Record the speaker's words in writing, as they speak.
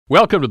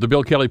Welcome to the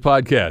Bill Kelly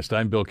Podcast.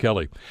 I'm Bill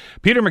Kelly.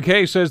 Peter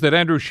MacKay says that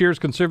Andrew Scheer's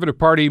Conservative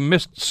Party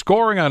missed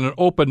scoring on an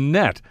open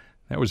net.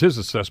 That was his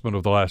assessment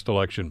of the last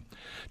election.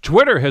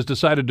 Twitter has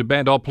decided to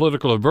ban all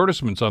political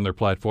advertisements on their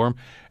platform,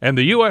 and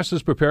the U.S.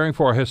 is preparing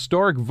for a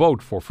historic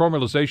vote for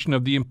formalization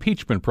of the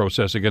impeachment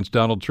process against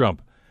Donald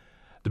Trump.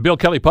 The Bill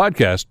Kelly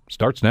Podcast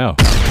starts now.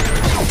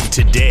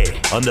 Today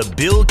on the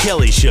Bill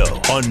Kelly Show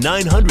on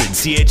 900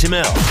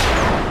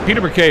 CHML.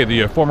 Peter MacKay,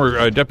 the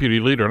former deputy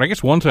leader, and I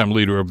guess one-time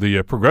leader of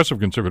the Progressive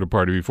Conservative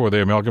Party before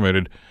they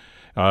amalgamated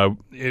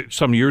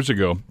some years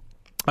ago,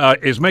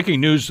 is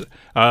making news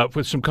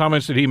with some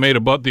comments that he made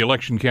about the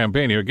election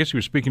campaign. I guess he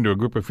was speaking to a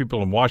group of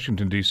people in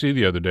Washington, D.C.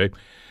 the other day.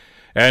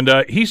 And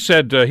he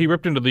said he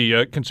ripped into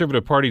the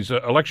Conservative Party's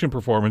election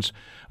performance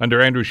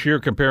under Andrew Scheer,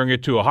 comparing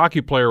it to a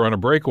hockey player on a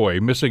breakaway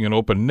missing an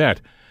open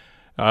net.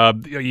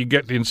 You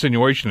get the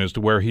insinuation as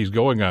to where he's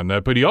going on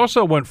that. But he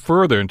also went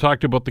further and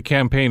talked about the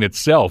campaign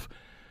itself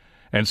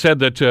and said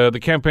that the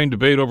campaign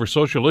debate over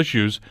social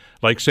issues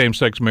like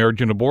same-sex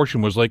marriage and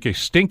abortion was like a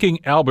stinking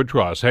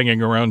albatross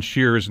hanging around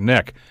Scheer's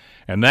neck.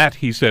 And that,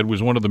 he said,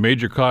 was one of the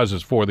major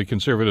causes for the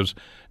Conservatives'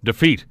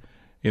 defeat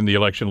in the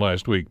election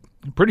last week.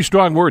 Pretty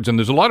strong words, and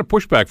there's a lot of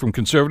pushback from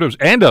Conservatives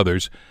and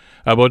others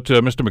about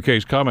Mr.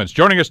 MacKay's comments.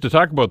 Joining us to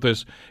talk about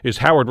this is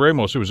Howard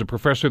Ramos, who is a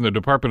professor in the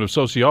Department of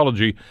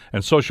Sociology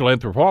and Social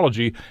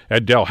Anthropology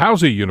at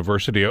Dalhousie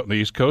University out on the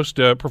East Coast.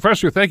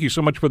 Professor, thank you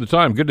so much for the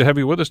time. Good to have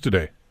you with us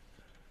today.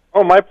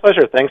 Oh, my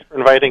pleasure. Thanks for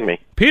inviting me.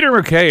 Peter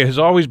MacKay has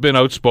always been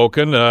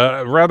outspoken,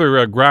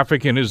 rather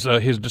graphic in his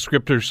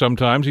descriptors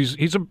sometimes.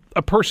 He's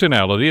a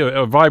personality,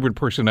 a vibrant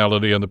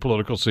personality on the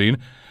political scene.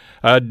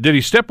 Did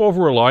he step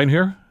over a line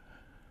here?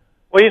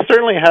 Well, he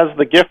certainly has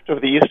the gift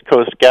of the East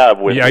Coast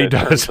gab with he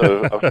does.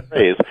 terms of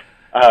phrase.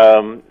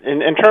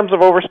 In terms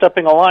of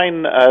overstepping a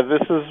line,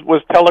 this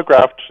was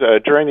telegraphed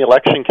during the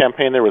election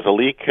campaign. There was a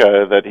leak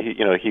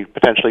that he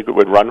potentially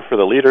would run for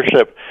the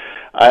leadership.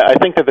 I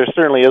think that there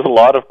certainly is a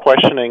lot of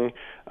questioning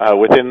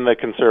within the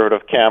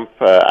Conservative camp,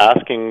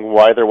 asking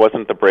why there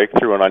wasn't the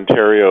breakthrough in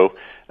Ontario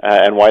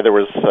and why there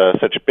was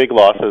such big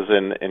losses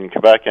in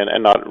Quebec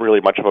and not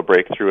really much of a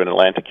breakthrough in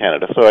Atlantic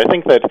Canada. So I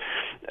think that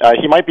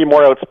he might be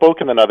more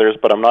outspoken than others,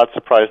 but I'm not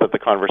surprised that the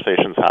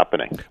conversation's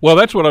happening. Well,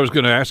 that's what I was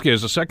going to ask you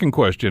as a second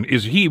question.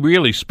 Is he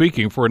really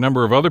speaking for a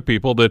number of other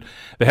people that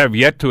have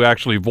yet to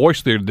actually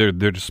voice their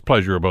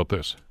displeasure about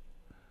this?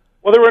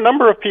 Well, there were a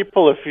number of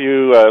people, if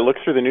you look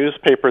through the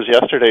newspapers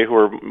yesterday, who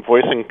were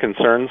voicing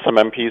concerns, some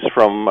MPs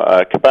from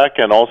Quebec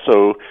and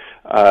also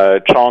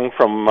Chong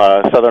from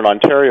Southern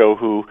Ontario,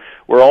 who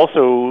were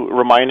also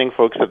reminding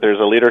folks that there's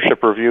a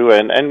leadership review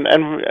and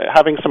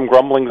having some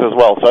grumblings as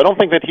well. So I don't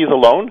think that he's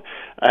alone,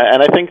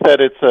 and I think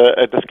that it's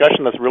a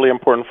discussion that's really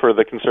important for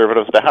the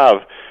Conservatives to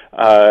have,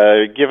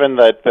 given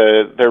that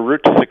their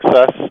route to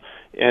success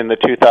in the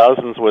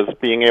 2000s was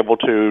being able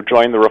to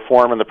join the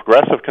Reform and the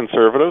Progressive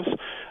Conservatives,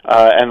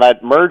 and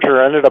that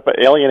merger ended up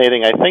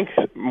alienating, I think,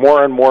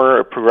 more and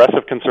more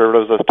Progressive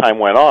Conservatives as time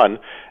went on.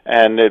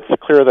 And it's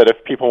clear that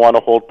if people want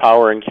to hold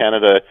power in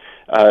Canada,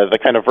 the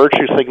kind of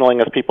virtue signaling,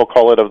 as people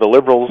call it, of the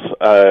Liberals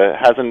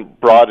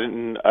hasn't brought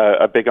in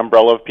a big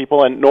umbrella of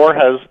people, and nor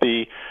has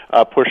the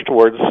push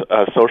towards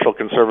social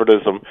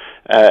conservatism.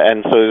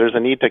 And so there's a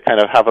need to kind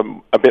of have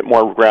a bit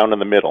more ground in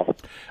the middle.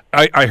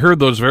 I heard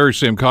those very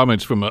same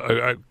comments from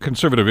a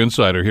Conservative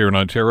insider here in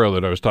Ontario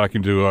that I was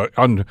talking to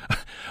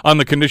on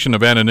the condition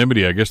of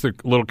anonymity. I guess they're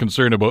a little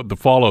concerned about the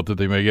fallout that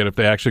they may get if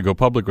they actually go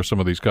public with some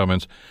of these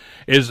comments.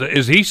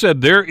 Is he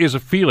said there is a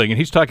feeling, and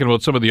he's talking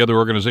about some of the other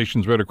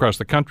organizations right across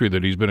the country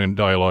that he's been in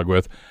dialogue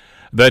with,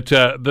 that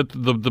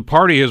the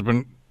party has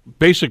been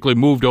basically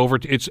moved over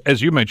to, it's,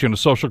 as you mentioned, a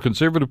social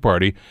conservative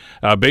party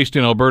based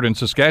in Alberta and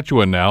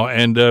Saskatchewan now,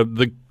 and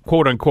the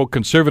quote-unquote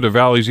conservative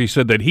values he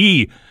said that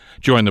he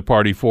joined the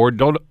party for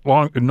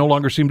no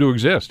longer seem to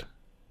exist.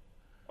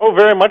 Oh,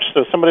 very much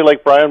so. Somebody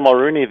like Brian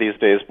Mulroney these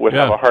days would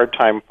have a hard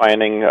time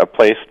finding a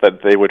place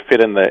that they would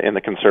fit in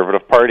the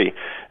Conservative Party.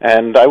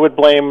 And I would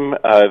blame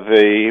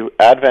the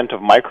advent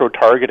of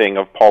micro-targeting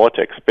of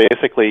politics.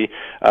 Basically,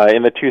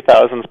 in the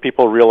 2000s,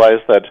 people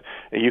realized that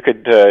you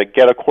could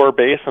get a core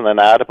base and then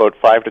add about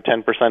 5 to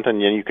 10%,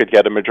 and you could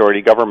get a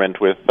majority government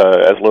with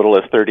as little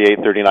as 38,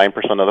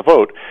 39% of the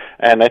vote.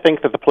 And I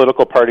think that the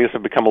political parties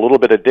have become a little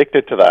bit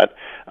addicted to that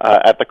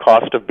at the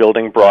cost of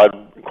building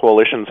broad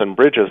coalitions and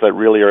bridges that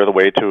really are the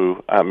way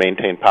to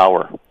maintain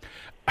power.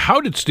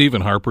 How did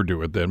Stephen Harper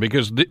do it then?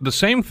 Because the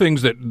same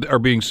things that are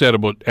being said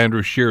about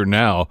Andrew Scheer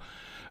now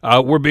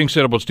were being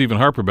said about Stephen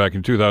Harper back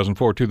in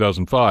 2004,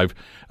 2005,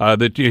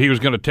 that he was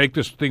going to take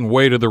this thing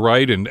way to the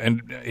right,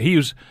 and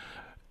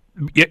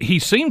he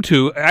seemed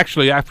to,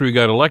 actually, after he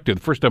got elected,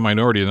 first a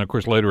minority and, of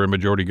course, later a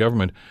majority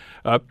government,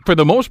 for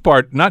the most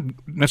part, not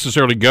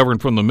necessarily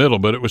governed from the middle,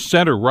 but it was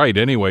center-right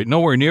anyway,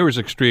 nowhere near as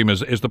extreme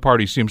as the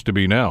party seems to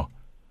be now.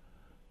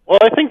 Well,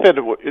 I think that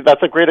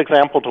that's a great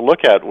example to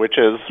look at, which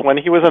is when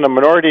he was in a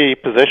minority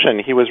position,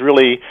 he was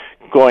really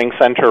going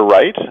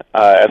center-right.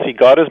 As he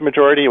got his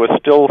majority, it was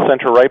still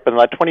center-right, but in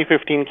that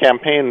 2015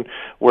 campaign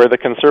where the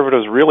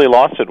Conservatives really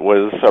lost it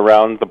was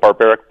around the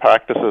barbaric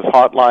practices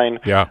hotline,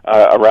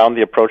 around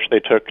the approach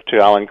they took to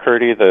Alan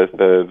Kurdi,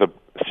 the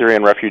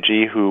Syrian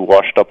refugee who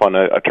washed up on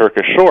a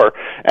Turkish shore,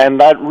 and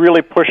that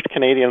really pushed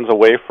Canadians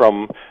away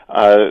from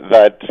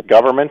that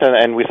government,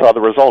 and we saw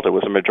the result. It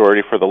was a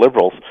majority for the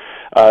Liberals.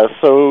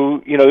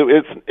 So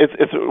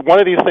it's one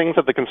of these things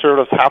that the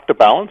Conservatives have to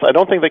balance. I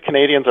don't think that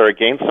Canadians are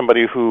against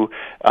somebody who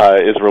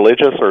is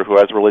religious or who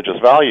has religious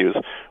values.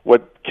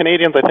 What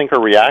Canadians, I think,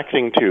 are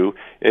reacting to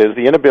is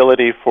the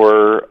inability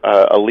for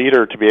a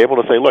leader to be able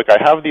to say, look, I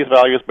have these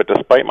values, but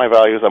despite my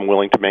values, I'm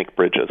willing to make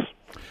bridges.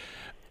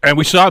 And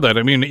we saw that.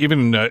 I mean,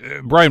 even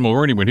Brian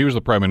Mulroney, when he was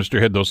the Prime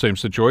Minister, had those same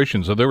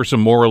situations. So there were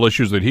some moral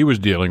issues that he was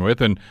dealing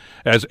with. And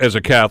as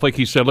a Catholic,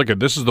 he said, look,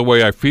 this is the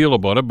way I feel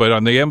about it. But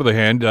on the other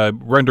hand,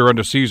 render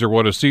unto Caesar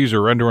what is Caesar,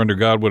 render unto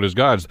God what is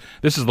God's.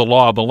 This is the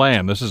law of the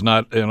land. This is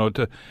not,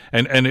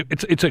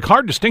 it's a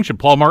hard distinction.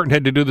 Paul Martin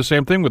had to do the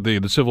same thing with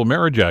the Civil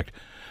Marriage Act.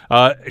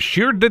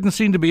 Scheer didn't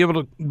seem to be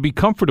able to be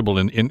comfortable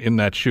in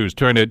that shoes,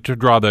 trying to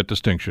draw that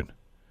distinction.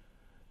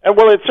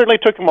 Well, it certainly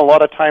took him a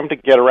lot of time to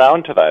get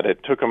around to that.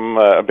 It took him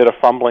a bit of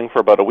fumbling for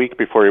about a week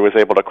before he was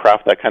able to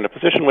craft that kind of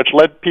position, which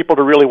led people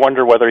to really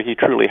wonder whether he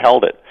truly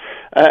held it.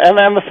 And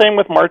then the same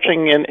with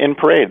marching in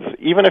parades.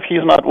 Even if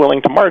he's not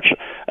willing to march,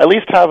 at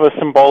least have a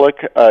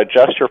symbolic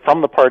gesture from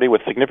the party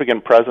with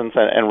significant presence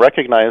and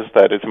recognize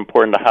that it's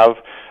important to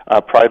have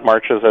pride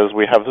marches as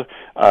we have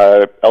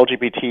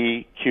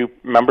LGBTQ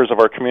members of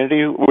our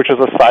community, which is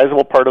a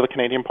sizable part of the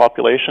Canadian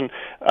population,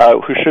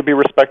 who should be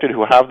respected,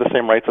 who have the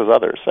same rights as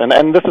others.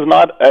 And this is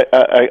not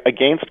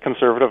against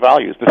Conservative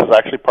values. This is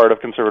actually part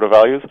of Conservative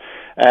values.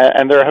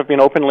 And there have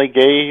been openly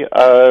gay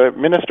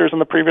ministers in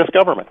the previous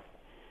government.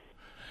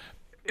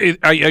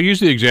 I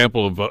used the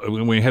example of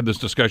when we had this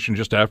discussion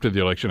just after the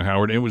election,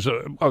 Howard. It was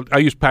I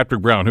used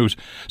Patrick Brown, who's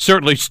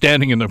certainly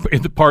standing in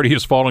the party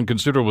has fallen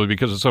considerably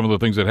because of some of the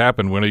things that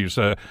happened when he was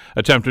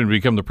attempting to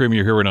become the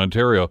premier here in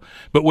Ontario.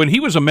 But when he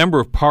was a member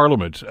of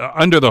Parliament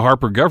under the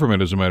Harper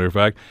government, as a matter of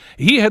fact,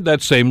 he had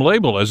that same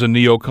label as a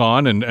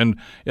neocon and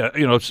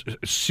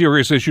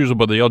serious issues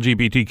about the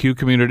LGBTQ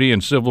community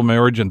and civil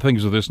marriage and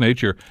things of this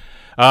nature.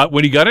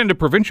 When he got into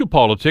provincial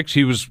politics,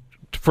 he was,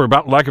 for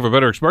about lack of a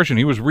better expression,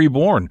 he was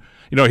reborn.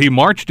 He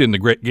marched in the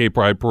great gay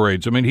pride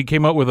parades. I mean, he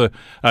came out with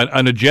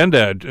an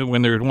agenda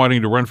when they were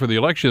wanting to run for the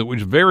election that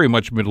was very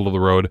much middle of the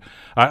road.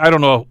 I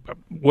don't know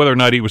whether or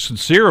not he was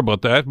sincere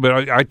about that,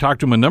 but I talked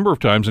to him a number of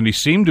times, and he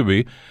seemed to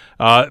be.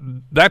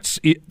 That's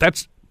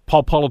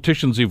how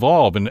politicians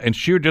evolve, and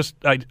Scheer just,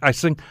 I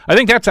think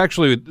that's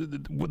actually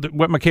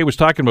what MacKay was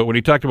talking about when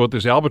he talked about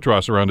this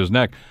albatross around his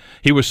neck.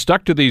 He was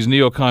stuck to these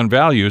neocon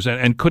values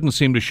and couldn't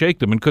seem to shake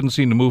them and couldn't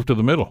seem to move to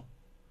the middle.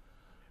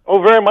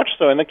 Oh, very much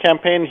so. In the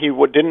campaign, he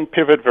didn't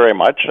pivot very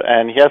much,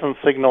 and he hasn't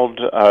signaled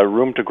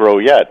room to grow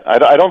yet.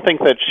 I don't think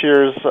that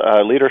Scheer's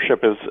leadership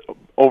is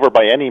over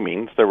by any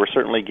means. There were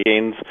certainly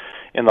gains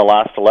in the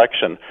last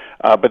election,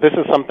 but this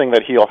is something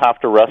that he'll have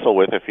to wrestle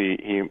with if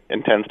he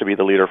intends to be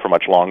the leader for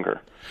much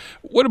longer.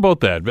 What about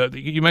that?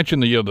 You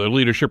mentioned the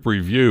leadership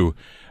review,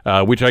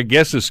 which I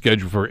guess is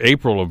scheduled for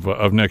April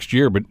of next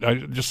year, but I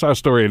just saw a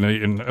story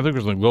in I think it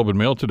was in the Globe and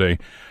Mail today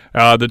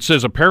that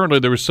says apparently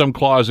there was some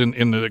clause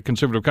in the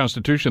Conservative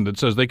Constitution that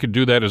says they could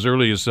do that as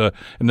early as in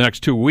the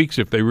next 2 weeks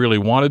if they really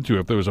wanted to,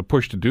 if there was a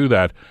push to do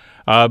that.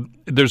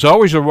 There's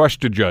always a rush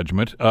to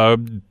judgment.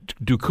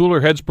 Do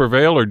cooler heads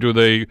prevail, or do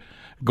they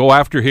go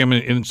after him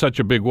in such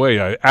a big way,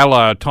 a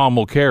la Tom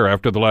Mulcair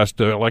after the last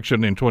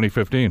election in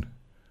 2015?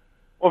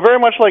 Well, very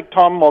much like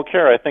Tom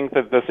Mulcair, I think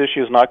that this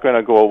issue is not going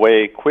to go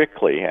away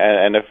quickly.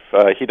 And if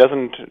he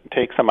doesn't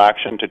take some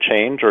action to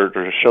change or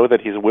to show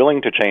that he's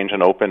willing to change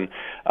and open,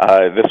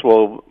 this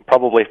will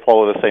probably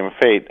follow the same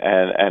fate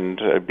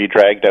and be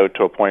dragged out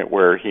to a point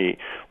where he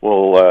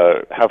will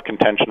have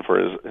contention for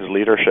his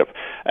leadership.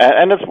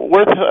 And it's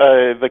worth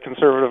the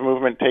Conservative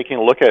movement taking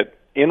a look at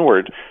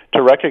inward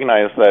to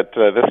recognize that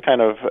this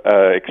kind of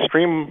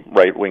extreme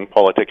right-wing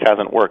politic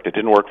hasn't worked. It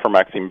didn't work for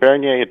Maxime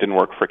Bernier. It didn't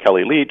work for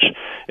Kelly Leitch.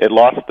 It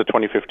lost the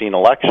 2015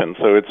 election.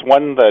 So it's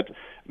one that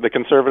the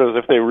Conservatives,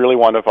 if they really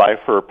want to vie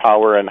for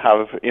power and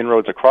have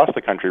inroads across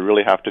the country,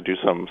 really have to do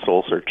some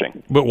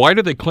soul-searching. But why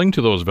do they cling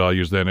to those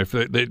values then? If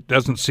it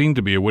doesn't seem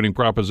to be a winning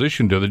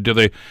proposition, do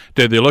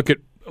they look at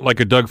like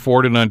a Doug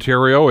Ford in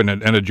Ontario and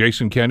a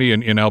Jason Kenney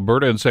in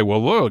Alberta and say,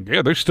 well, look,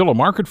 yeah, there's still a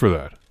market for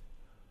that?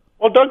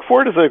 Well, Doug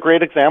Ford is a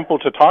great example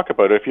to talk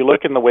about. If you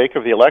look in the wake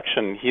of the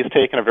election, he's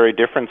taken a very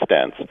different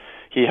stance.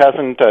 He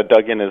hasn't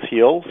dug in his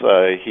heels.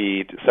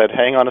 He said,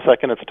 hang on a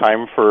second, it's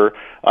time for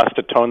us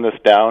to tone this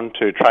down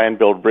to try and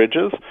build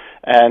bridges.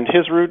 And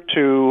his route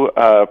to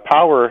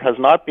power has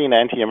not been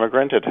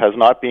anti-immigrant. It has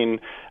not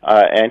been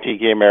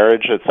anti-gay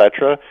marriage,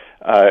 etc.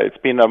 It's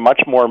been a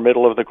much more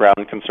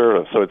middle-of-the-ground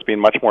conservative. So it's been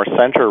much more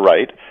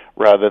center-right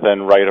rather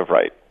than right of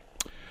right.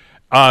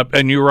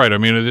 And you're right. I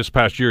mean, this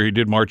past year he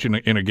did march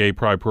in a gay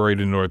pride parade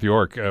in North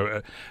York,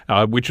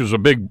 which was a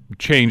big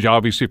change,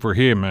 obviously, for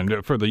him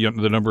and for the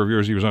number of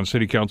years he was on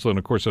city council and,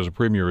 of course, as a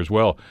premier as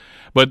well.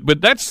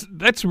 But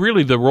that's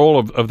really the role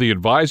of the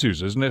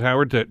advisors, isn't it,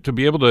 Howard, to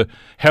be able to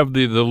have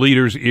the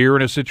leader's ear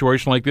in a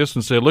situation like this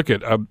and say, look,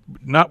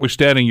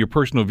 notwithstanding your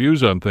personal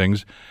views on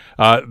things,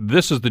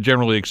 this is the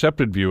generally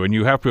accepted view, and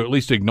you have to at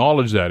least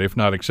acknowledge that, if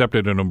not accept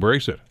it and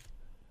embrace it.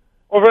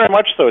 Well, very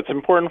much so. It's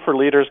important for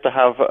leaders to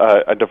have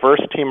a diverse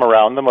team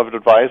around them of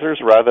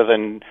advisors rather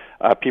than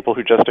people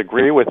who just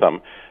agree with them.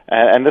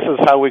 And this is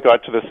how we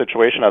got to this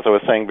situation, as I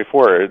was saying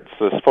before. It's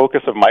this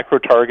focus of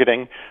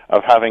micro-targeting,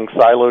 of having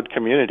siloed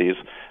communities,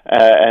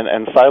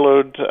 and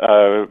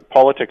siloed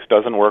politics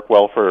doesn't work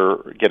well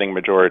for getting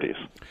majorities.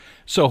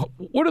 So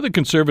what do the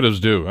Conservatives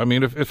do? I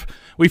mean, if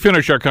we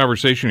finish our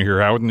conversation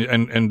here, Howard,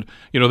 and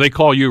they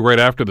call you right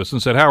after this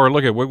and said, Howard,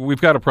 look,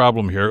 we've got a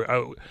problem here.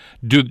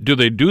 Do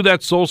they do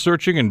that soul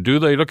searching, and do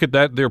they look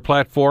at their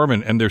platform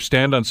and their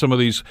stand on some of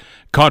these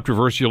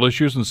controversial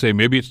issues and say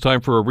maybe it's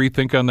time for a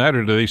rethink on that,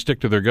 or do they stick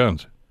to their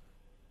guns?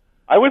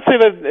 I would say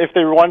that if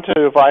they want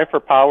to vie for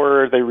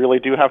power, they really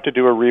do have to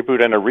do a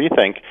reboot and a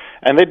rethink,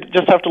 and they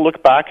just have to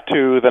look back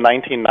to the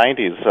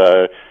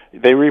 1990s.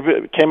 They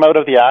came out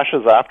of the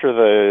ashes after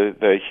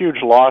the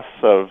huge loss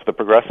of the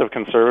Progressive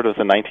Conservatives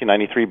in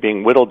 1993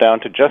 being whittled down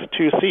to just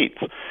 2 seats.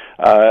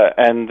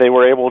 And they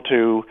were able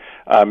to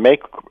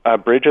make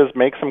bridges,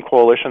 make some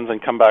coalitions,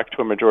 and come back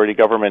to a majority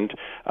government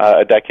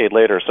a decade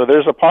later. So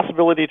there's a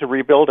possibility to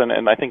rebuild,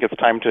 and I think it's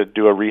time to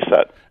do a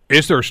reset.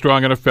 Is there a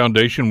strong enough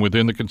foundation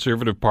within the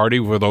Conservative Party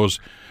for those,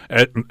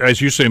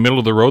 as you say, middle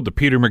of the road, the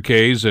Peter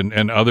MacKays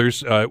and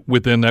others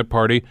within that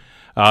party,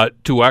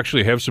 to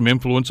actually have some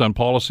influence on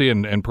policy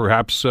and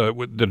perhaps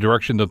the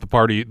direction that the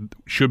party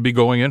should be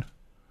going in?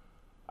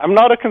 I'm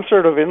not a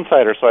Conservative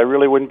insider, so I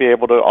really wouldn't be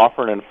able to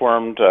offer an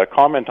informed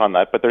comment on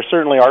that, but there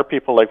certainly are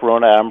people like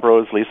Rona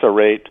Ambrose, Lisa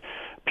Raitt,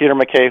 Peter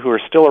MacKay, who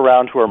are still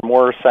around, who are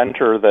more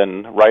center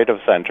than right of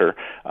center,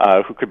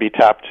 who could be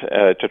tapped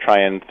to try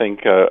and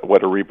think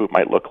what a reboot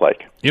might look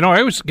like. I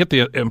always get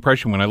the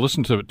impression when I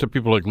listen to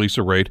people like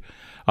Lisa Raitt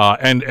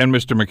and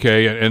Mr.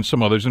 MacKay and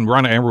some others, and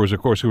Rona Ambrose, of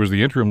course, who was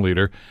the interim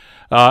leader,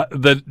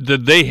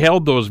 that they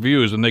held those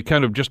views and they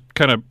kind of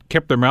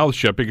kept their mouths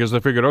shut because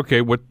they figured,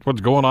 okay,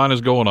 what's going on is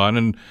going on,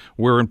 and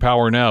we're in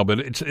power now. But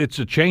it's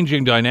a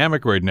changing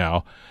dynamic right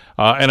now,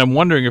 and I'm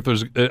wondering if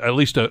there's at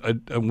least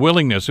a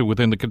willingness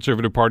within the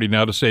Conservative Party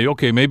now to say,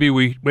 okay, maybe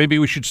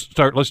we should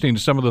start listening to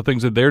some of the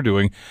things that they're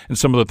doing and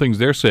some of the things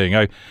they're saying.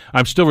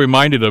 I'm still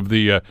reminded of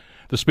the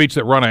speech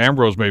that Rona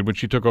Ambrose made when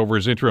she took over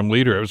as interim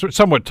leader. It was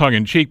somewhat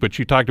tongue-in-cheek, but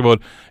she talked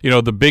about,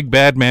 the big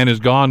bad man is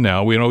gone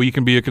now. You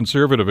can be a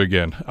conservative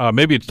again.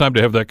 Maybe it's time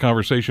to have that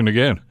conversation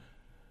again.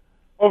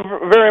 Well,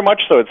 very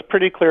much so. It's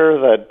pretty clear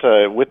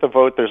that with the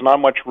vote, there's not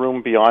much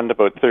room beyond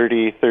about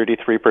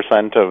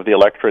 33% of the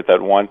electorate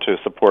that want to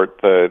support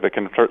the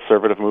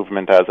conservative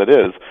movement as it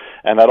is,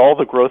 and that all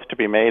the growth to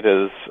be made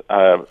is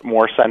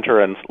more center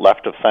and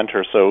left of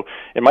center. So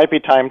it might be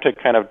time to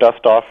kind of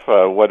dust off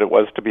what it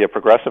was to be a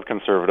progressive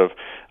conservative,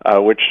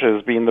 which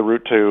has been the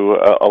route to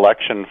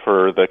election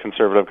for the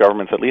conservative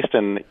governments, at least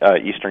in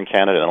Eastern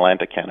Canada and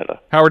Atlantic Canada.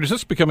 Howard, is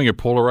this becoming a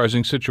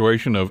polarizing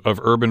situation of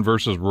urban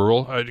versus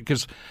rural?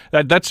 Because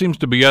that seems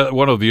to be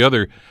one of the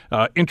other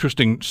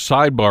interesting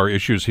sidebar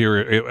issues here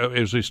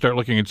as we start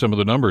looking at some of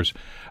the numbers.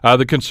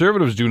 The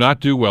Conservatives do not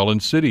do well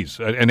in cities,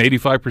 and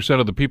 85%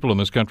 of the people in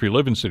this country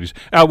live in cities,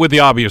 with the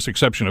obvious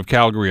exception of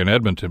Calgary and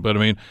Edmonton. But, I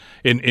mean,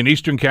 in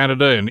Eastern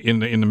Canada and in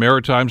the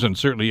Maritimes and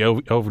certainly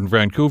over in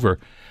Vancouver,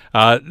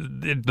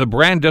 the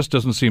brand just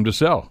doesn't seem to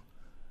sell.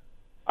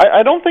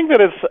 I don't think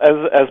that it's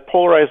as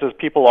polarized as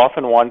people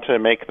often want to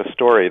make the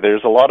story.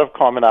 There's a lot of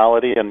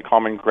commonality and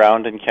common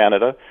ground in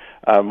Canada.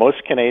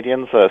 Most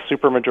Canadians,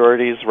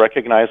 supermajorities,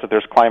 recognize that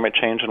there's climate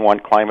change and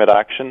want climate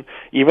action,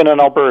 even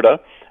in Alberta.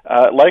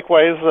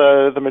 Likewise,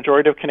 the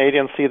majority of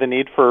Canadians see the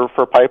need for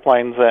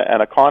pipelines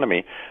and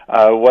economy.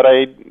 What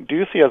I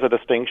do see as a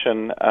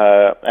distinction,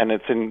 and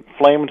it's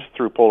inflamed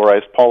through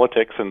polarized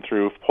politics and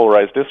through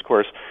polarized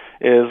discourse,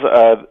 is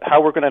how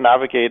we're going to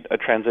navigate a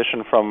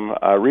transition from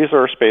a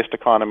resource-based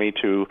economy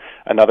to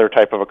another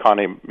type of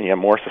economy, a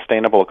more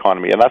sustainable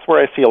economy. And that's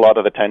where I see a lot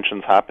of the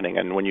tensions happening,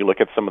 and when you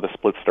look at some of the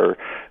splits that are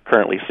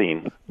currently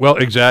seen. Well,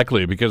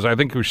 exactly, because I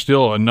think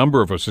a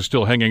number of us are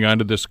still hanging on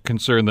to this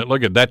concern that,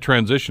 look, that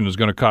transition is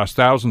going to cost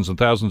thousands and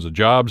thousands of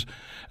jobs,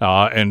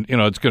 and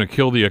it's going to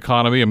kill the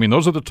economy. I mean,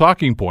 those are the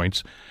talking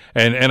points.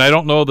 And I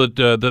don't know that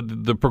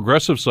the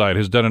progressive side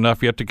has done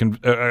enough yet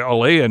to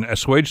allay and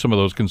assuage some of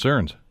those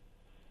concerns.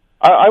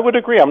 I would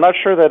agree. I'm not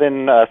sure that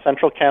in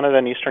Central Canada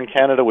and Eastern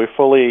Canada we've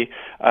fully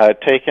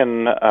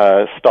taken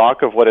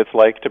stock of what it's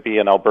like to be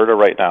in Alberta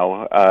right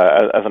now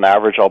as an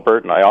average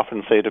Albertan. I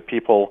often say to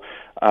people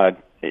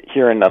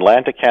here in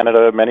Atlantic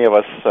Canada, many of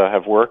us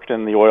have worked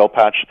in the oil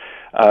patch.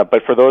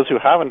 But for those who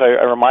haven't,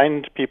 I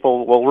remind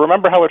people, well,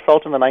 remember how it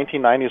felt in the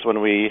 1990s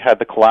when we had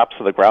the collapse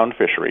of the ground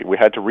fishery. We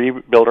had to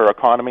rebuild our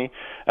economy.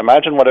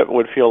 Imagine what it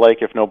would feel like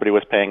if nobody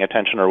was paying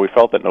attention, or we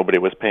felt that nobody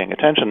was paying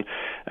attention.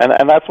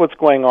 And that's what's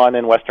going on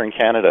in Western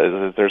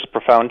Canada, is there's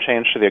profound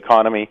change to the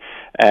economy,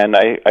 and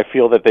I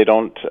feel that they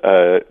don't,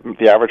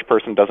 the average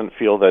person doesn't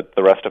feel that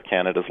the rest of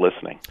Canada is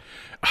listening.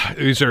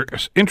 These are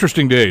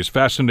interesting days,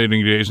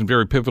 fascinating days, and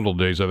very pivotal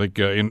days, I think,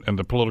 in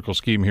the political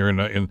scheme here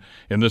in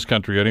this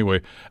country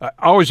anyway.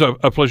 Always a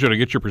pleasure to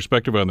get your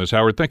perspective on this,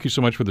 Howard. Thank you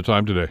so much for the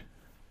time today.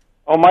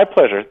 Oh, my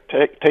pleasure.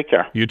 Take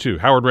care. You too.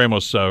 Howard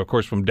Ramos, of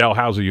course, from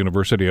Dalhousie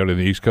University out in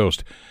the East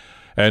Coast.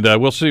 And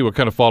we'll see what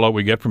kind of fallout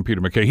we get from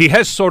Peter MacKay. He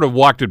has sort of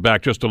walked it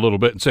back just a little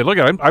bit and said, look,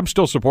 I'm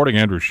still supporting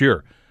Andrew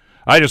Scheer.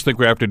 I just think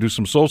we have to do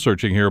some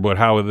soul-searching here about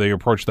how they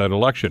approach that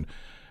election.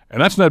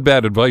 And that's not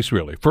bad advice,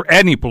 really, for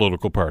any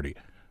political party.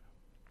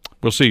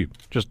 We'll see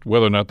just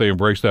whether or not they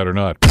embrace that or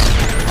not.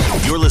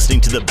 You're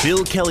listening to the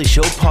Bill Kelly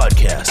Show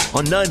podcast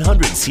on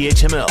 900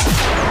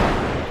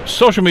 CHML.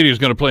 Social media is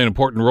going to play an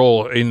important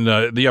role in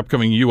the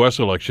upcoming U.S.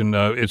 election.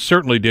 It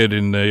certainly did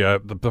in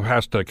the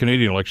past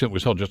Canadian election that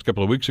was held just a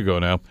couple of weeks ago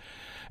now.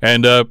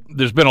 And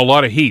there's been a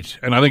lot of heat,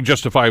 and I think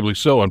justifiably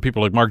so, on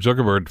people like Mark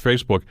Zuckerberg at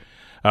Facebook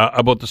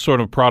about the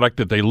sort of product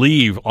that they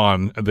leave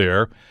on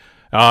there.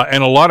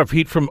 And a lot of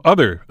heat from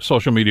other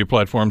social media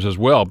platforms as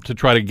well to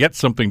try to get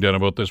something done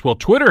about this. Well,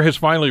 Twitter has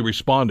finally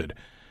responded.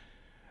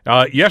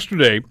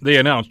 Yesterday,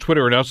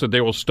 Twitter announced that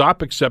they will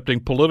stop accepting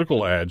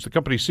political ads. The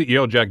company's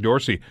CEO, Jack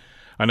Dorsey,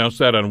 announced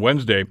that on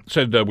Wednesday,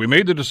 said, we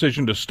made the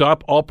decision to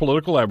stop all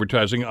political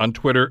advertising on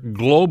Twitter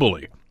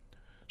globally.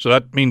 So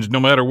that means no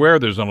matter where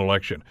there's an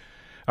election.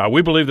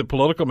 We believe that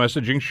political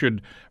messaging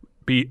should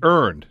be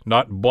earned,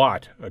 not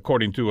bought,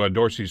 according to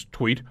Dorsey's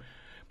tweet.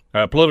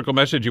 Political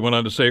message, he went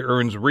on to say,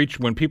 earns reach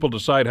when people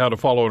decide how to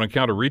follow an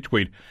account or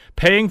retweet.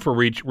 Paying for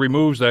reach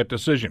removes that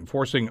decision,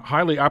 forcing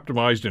highly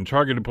optimized and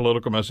targeted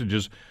political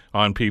messages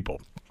on people.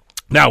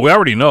 Now, we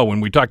already know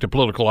when we talk to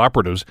political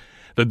operatives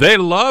that they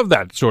love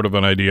that sort of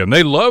an idea, and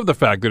they love the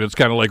fact that it's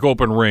kind of like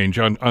open range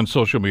on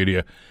social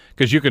media,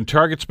 because you can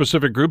target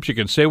specific groups, you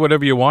can say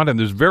whatever you want, and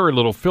there's very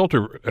little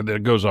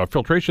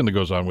filtration that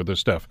goes on with this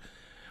stuff.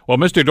 Well,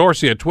 Mr.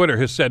 Dorsey at Twitter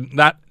has said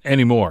not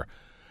anymore.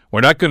 We're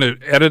not going to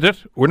edit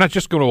it. We're not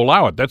just going to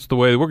allow it. That's the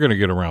way we're going to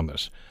get around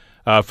this.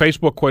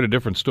 Facebook, quite a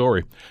different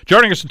story.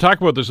 Joining us to talk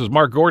about this is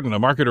Mark Gordon, a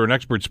marketer and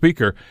expert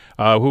speaker,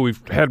 who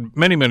we've had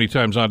many, many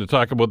times on to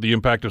talk about the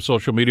impact of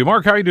social media.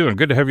 Mark, how are you doing?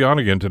 Good to have you on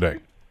again today.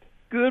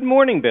 Good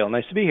morning, Bill.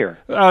 Nice to be here.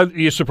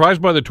 You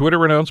surprised by the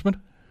Twitter announcement?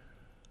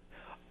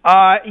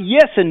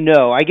 Yes and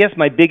no. I guess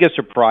my biggest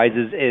surprise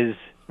is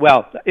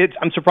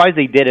I'm surprised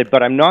they did it,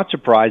 but I'm not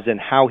surprised in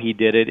how he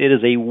did it. It is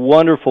a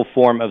wonderful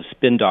form of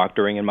spin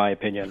doctoring, in my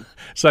opinion.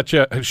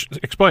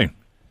 Explain.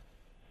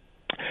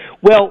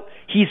 Well,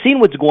 he's seen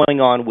what's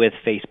going on with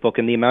Facebook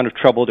and the amount of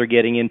trouble they're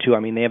getting into. I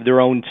mean, they have their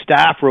own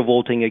staff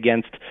revolting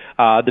against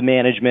the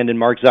management and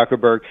Mark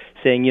Zuckerberg,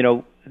 saying,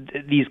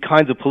 these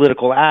kinds of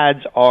political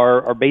ads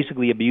are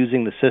basically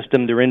abusing the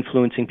system. They're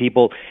influencing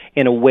people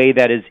in a way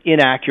that is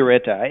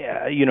inaccurate,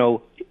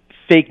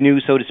 fake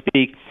news, so to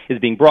speak, is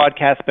being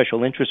broadcast.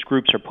 Special interest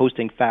groups are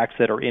posting facts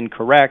that are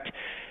incorrect.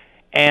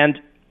 And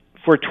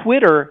for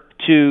Twitter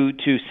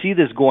to see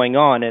this going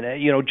on,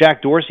 and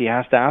Jack Dorsey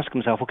has to ask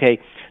himself, okay,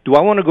 do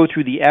I want to go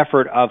through the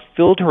effort of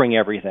filtering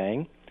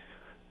everything,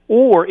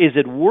 or is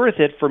it worth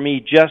it for me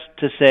just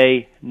to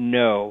say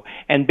no?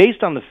 And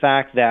based on the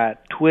fact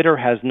that Twitter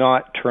has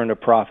not turned a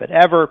profit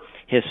ever,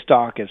 his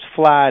stock is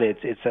flat,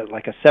 it's at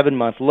like a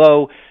 7-month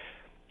low,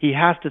 he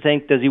has to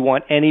think, does he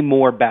want any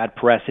more bad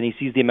press? And he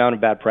sees the amount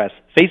of bad press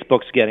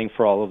Facebook's getting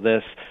for all of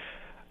this.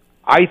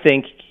 I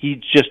think he's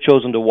just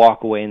chosen to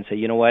walk away and say,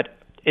 you know what,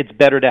 it's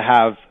better to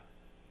have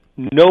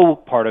no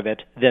part of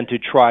it than to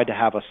try to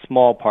have a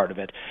small part of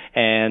it.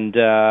 And,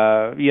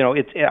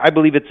 I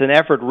believe it's an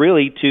effort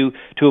really to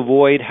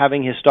avoid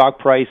having his stock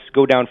price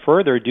go down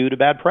further due to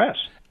bad press.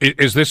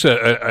 Is this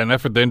an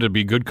effort then to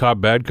be good cop,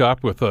 bad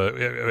cop with, when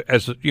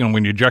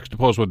you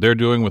juxtapose what they're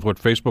doing with what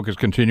Facebook is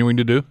continuing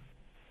to do?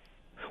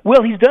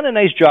 Well, he's done a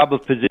nice job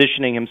of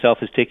positioning himself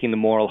as taking the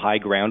moral high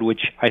ground, which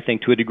I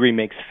think to a degree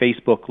makes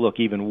Facebook look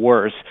even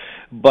worse.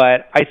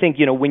 But I think,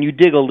 when you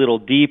dig a little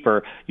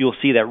deeper, you'll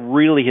see that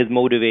really his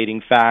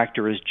motivating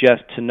factor is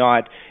just to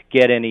not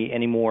get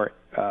any more,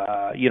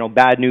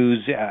 bad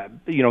news,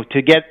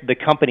 to get the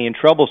company in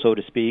trouble, so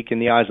to speak, in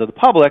the eyes of the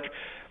public,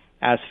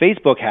 as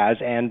Facebook has,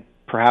 and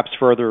perhaps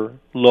further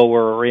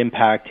lower or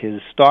impact his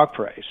stock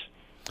price.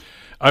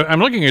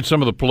 I'm looking at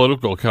some of the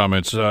political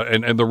comments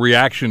and the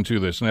reaction to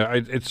this. Now,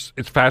 it's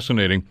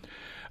fascinating.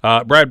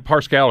 Brad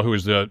Parscale, who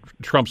is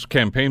Trump's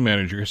campaign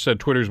manager, said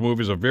Twitter's move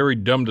is a very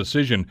dumb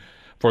decision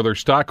for their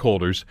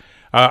stockholders.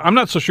 I'm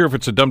not so sure if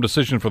it's a dumb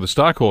decision for the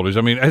stockholders.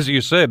 I mean, as you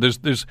said,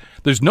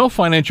 there's no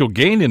financial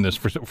gain in this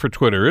for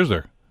Twitter, is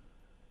there?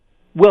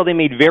 Well, they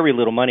made very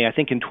little money. I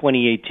think in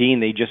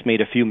 2018 they just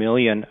made a few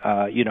million,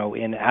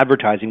 in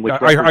advertising. Which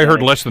I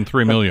heard less than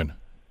 $3 million.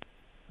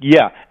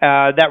 Yeah,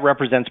 that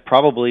represents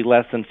probably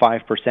less than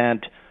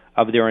 5%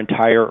 of their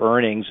entire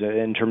earnings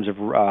in terms of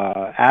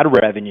ad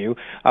revenue.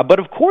 But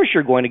of course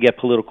you're going to get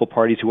political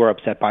parties who are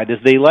upset by this.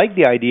 They like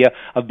the idea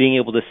of being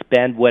able to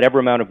spend whatever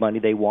amount of money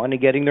they want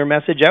and getting their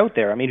message out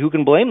there. I mean, who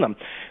can blame them?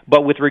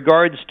 But with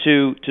regards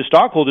to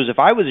stockholders, if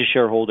I was a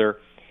shareholder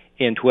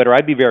in Twitter,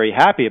 I'd be very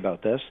happy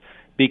about this,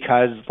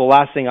 because the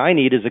last thing I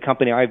need is a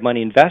company I have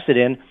money invested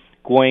in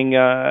going,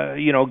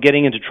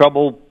 getting into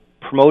trouble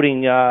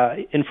promoting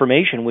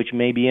information which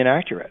may be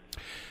inaccurate.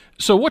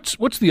 So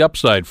what's the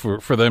upside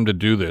for them to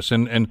do this?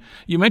 And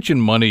you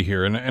mentioned money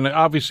here, and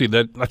obviously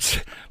that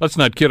let's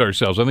not kid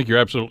ourselves. I think you're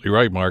absolutely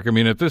right, Mark. I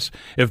mean,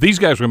 if these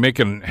guys were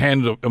making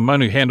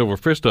money hand over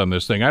fist on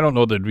this thing, I don't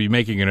know they'd be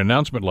making an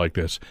announcement like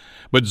this.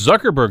 But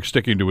Zuckerberg's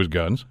sticking to his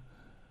guns.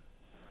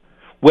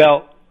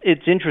 Well,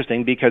 it's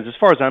interesting because as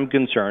far as I'm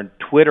concerned,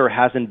 Twitter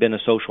hasn't been a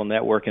social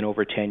network in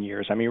over 10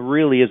 years. I mean, it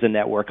really is a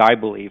network, I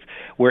believe,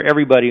 where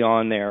everybody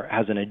on there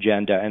has an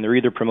agenda, and they're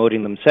either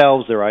promoting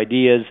themselves, their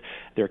ideas,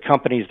 their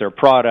companies, their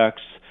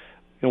products,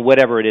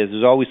 whatever it is.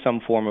 There's always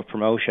some form of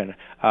promotion.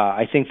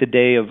 I think the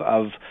day of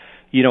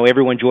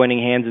everyone joining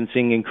hands and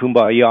singing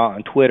Kumbaya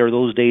on Twitter,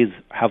 those days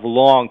have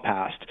long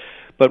passed.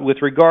 But with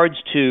regards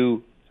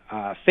to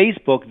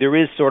Facebook, there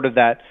is sort of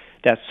that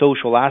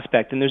social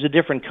aspect, and there's a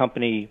different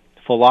company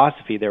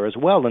philosophy there as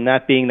well, and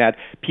that being that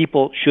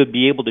people should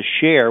be able to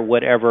share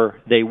whatever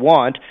they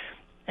want,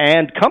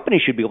 and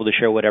companies should be able to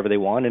share whatever they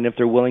want, and if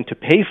they're willing to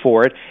pay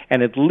for it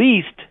and at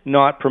least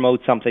not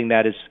promote something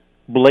that is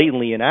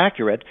blatantly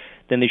inaccurate,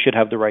 then they should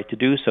have the right to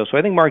do so. So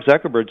I think Mark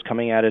Zuckerberg's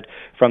coming at it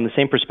from the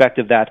same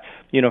perspective that,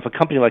 if a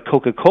company like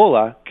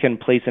Coca-Cola can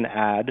place an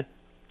ad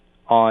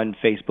on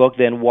Facebook,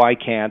 then why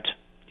can't,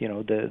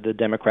 the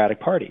Democratic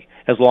Party,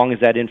 as long as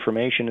that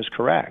information is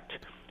correct?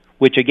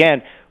 Which,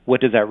 again, what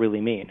does that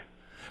really mean?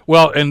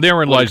 Well, and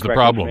therein lies the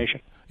problem.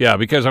 Yeah,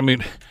 because, I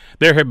mean,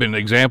 there have been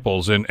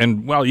examples, and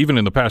even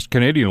in the past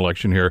Canadian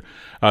election here,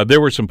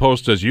 there were some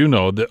posts, as you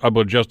know,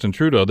 about Justin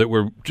Trudeau that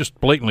were just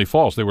blatantly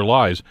false. They were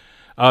lies.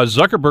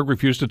 Zuckerberg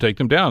refused to take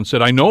them down,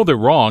 said, I know they're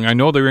wrong, I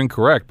know they're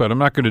incorrect, but I'm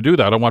not going to do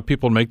that. I want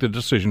people to make the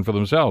decision for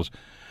themselves.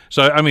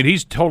 So, I mean,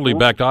 he's totally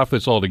backed off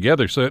this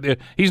altogether. So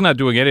he's not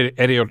doing any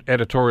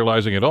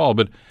editorializing at all,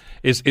 but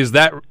Is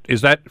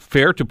that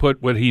fair to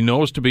put what he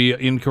knows to be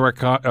incorrect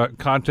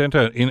content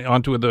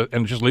onto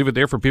and just leave it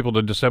there for people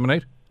to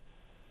disseminate?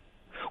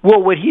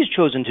 Well, what he's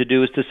chosen to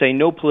do is to say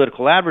no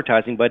political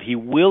advertising, but he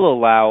will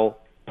allow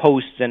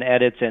posts and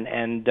edits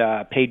and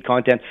paid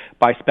content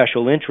by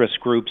special interest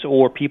groups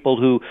or people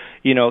who,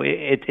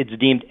 it's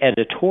deemed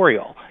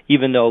editorial,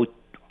 even though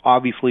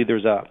obviously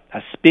there's a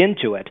spin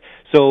to it.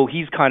 So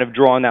he's kind of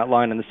drawn that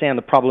line in the sand.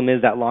 The problem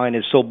is that line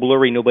is so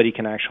blurry nobody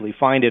can actually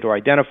find it or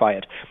identify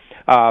it.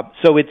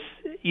 So it's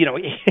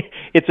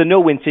it's a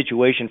no-win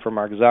situation for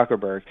Mark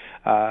Zuckerberg,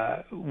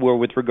 where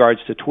with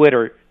regards to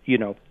Twitter,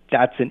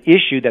 that's an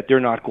issue that they're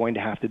not going to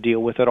have to deal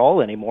with at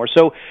all anymore.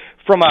 So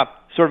from a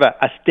sort of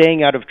a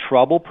staying out of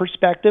trouble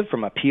perspective,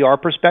 from a PR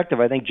perspective,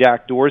 I think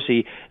Jack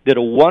Dorsey did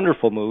a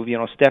wonderful move.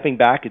 Stepping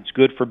back, it's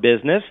good for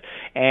business,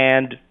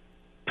 and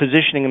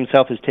positioning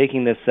himself as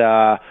taking this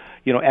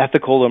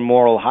ethical and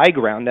moral high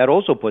ground, that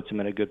also puts him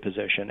in a good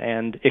position,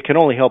 and it can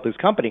only help his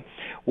company.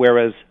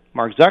 Whereas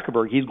Mark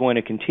Zuckerberg, he's going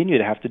to continue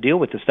to have to deal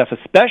with this stuff,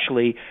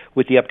 especially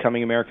with the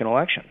upcoming American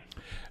election.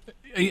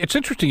 It's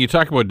interesting you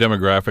talk about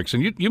demographics,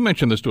 and you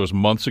mentioned this to us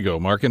months ago,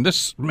 Mark, and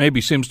this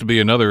maybe seems to be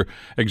another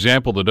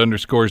example that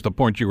underscores the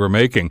point you were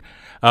making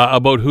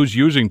about who's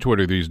using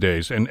Twitter these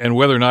days and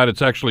whether or not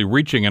it's actually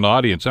reaching an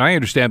audience. And I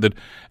understand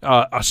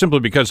that simply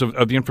because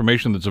of the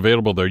information that's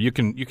available there, you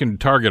can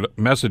target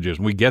messages,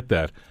 and we get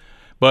that.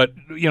 But,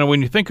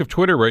 when you think of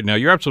Twitter right now,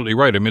 you're absolutely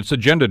right. I mean, it's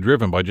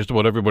agenda-driven by just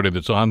about everybody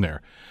that's on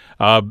there.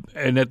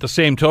 And at the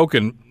same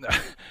token,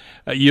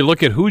 you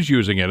look at who's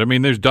using it. I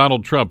mean, there's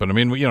Donald Trump, and I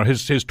mean,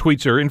 his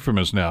tweets are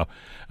infamous now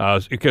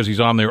because he's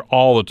on there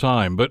all the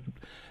time. But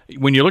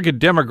when you look at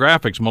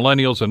demographics,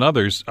 millennials and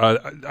others,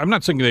 I'm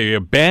not saying they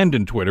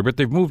abandoned Twitter, but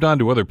they've moved on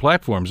to other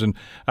platforms, and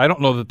I don't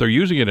know that they're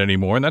using it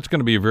anymore, and that's going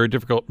to be a very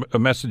difficult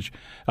message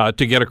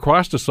to get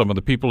across to some of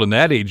the people in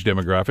that age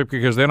demographic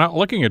because they're not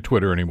looking at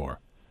Twitter anymore.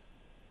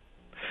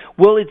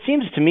 Well, it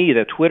seems to me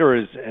that Twitter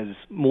has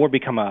more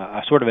become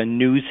a sort of a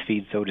news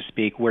feed, so to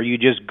speak, where you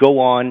just go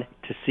on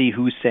to see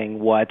who's saying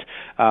what.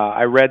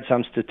 I read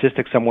some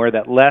statistics somewhere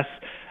that less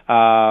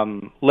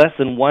than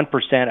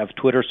 1% of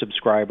Twitter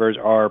subscribers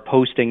are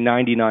posting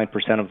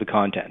 99% of the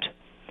content.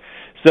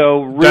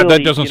 So really,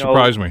 that doesn't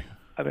surprise me.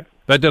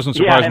 That doesn't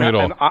surprise me at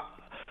all.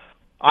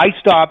 I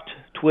stopped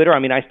Twitter. I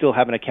mean, I still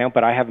have an account,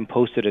 but I haven't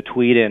posted a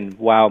tweet in,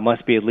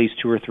 must be at least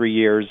 2 or 3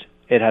 years.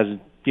 It has.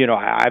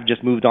 I've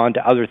just moved on to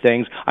other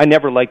things. I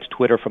never liked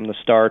Twitter from the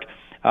start,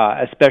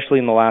 especially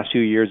in the last few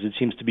years. It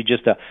seems to be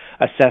just a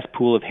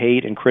cesspool of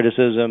hate and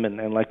criticism,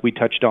 and like we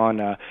touched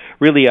on,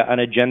 really an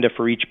agenda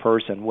for each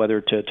person,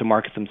 whether to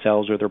market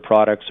themselves or their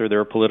products or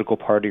their political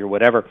party or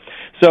whatever.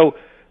 So,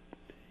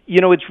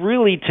 it's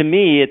really, to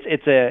me,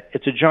 it's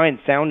a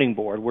giant sounding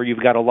board where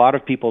you've got a lot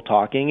of people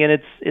talking, and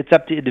it's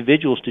up to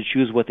individuals to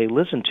choose what they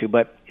listen to.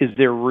 But is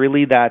there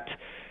really that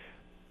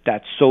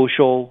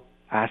social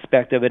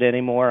aspect of it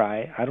anymore?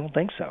 I don't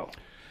think so.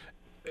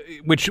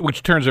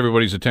 Which turns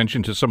everybody's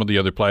attention to some of the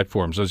other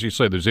platforms. As you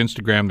say, there's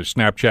Instagram, there's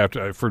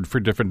Snapchat for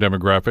different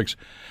demographics.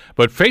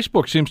 But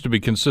Facebook seems to be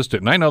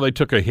consistent. And I know they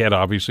took a hit,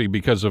 obviously,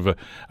 because of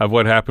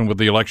what happened with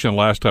the election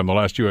last time, the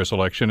last U.S.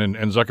 election, and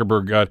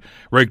Zuckerberg got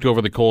raked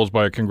over the coals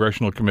by a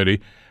congressional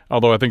committee,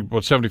 although I think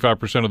about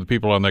 75% of the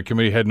people on that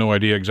committee had no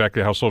idea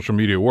exactly how social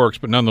media works.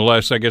 But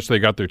nonetheless, I guess they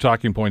got their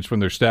talking points from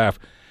their staff,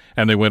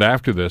 and they went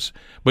after this.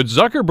 But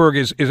Zuckerberg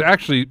is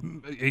actually,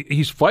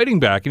 he's fighting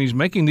back, and he's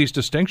making these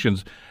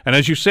distinctions. And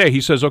as you say, he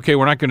says, okay,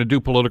 we're not going to do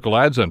political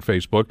ads on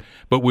Facebook,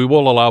 but we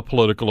will allow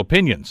political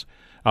opinions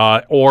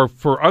or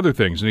for other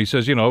things. And he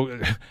says,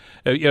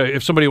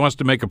 if somebody wants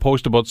to make a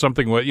post about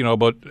something,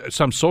 about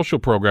some social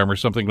program or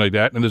something like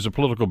that, and there's a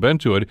political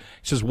bent to it,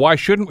 he says, why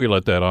shouldn't we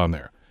let that on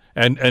there?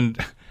 And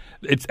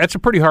that's a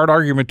pretty hard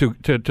argument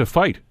to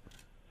fight.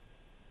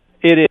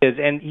 It is,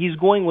 and he's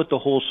going with the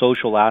whole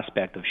social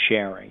aspect of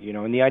sharing,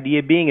 and the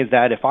idea being is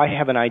that if I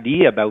have an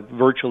idea about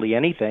virtually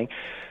anything,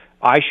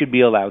 I should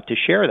be allowed to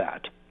share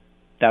that.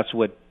 That's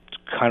what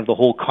kind of the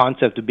whole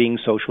concept of being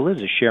social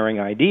is sharing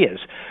ideas.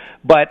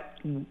 But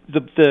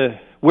the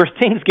where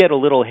things get a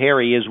little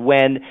hairy is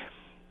when,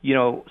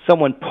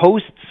 someone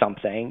posts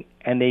something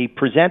and they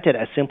present it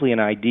as simply an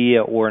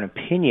idea or an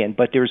opinion,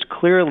 but there's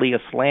clearly a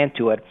slant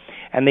to it,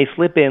 and they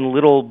slip in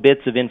little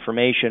bits of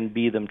information,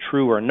 be them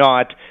true or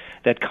not,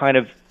 that kind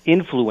of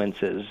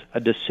influences a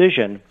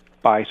decision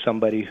by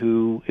somebody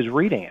who is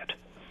reading it.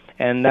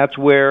 And that's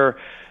where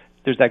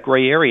there's that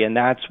gray area, and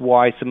that's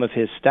why some of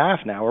his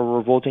staff now are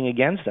revolting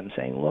against him,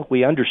 saying, look,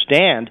 we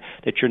understand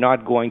that you're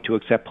not going to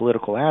accept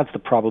political ads. The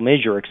problem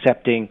is you're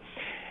accepting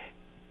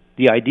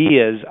the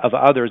ideas of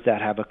others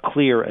that have a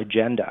clear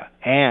agenda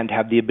and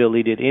have the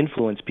ability to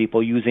influence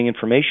people using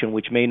information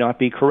which may not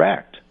be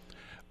correct.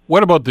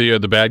 What about the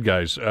bad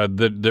guys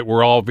that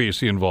were all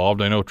obviously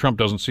involved? I know Trump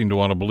doesn't seem to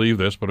want to believe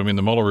this, but I mean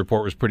the Mueller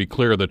report was pretty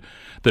clear that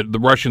the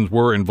Russians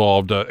were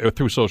involved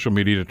through social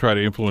media to try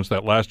to influence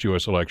that last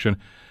U.S. election.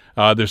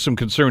 There's some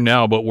concern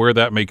now about where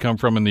that may come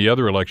from in the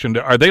other election.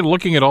 Are they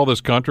looking at all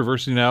this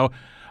controversy now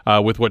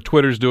with what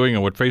Twitter's doing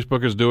and what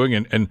Facebook is doing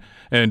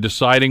and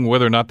deciding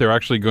whether or not they're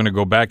actually going to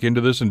go back into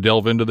this and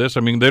delve into this?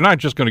 I mean, they're not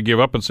just going to give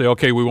up and say,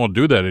 okay, we won't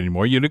do that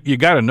anymore. You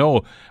got to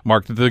know,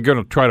 Mark, that they're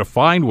going to try to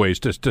find ways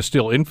to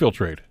still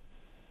infiltrate.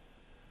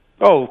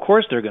 Oh, of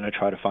course they're going to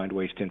try to find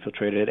ways to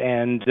infiltrate it,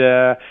 and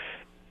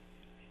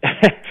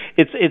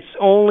it's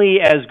only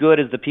as good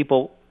as the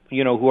people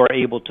who are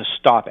able to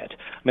stop it.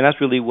 I mean,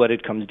 that's really what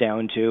it comes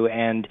down to,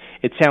 and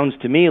it sounds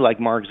to me like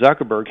Mark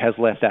Zuckerberg has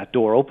left that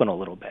door open a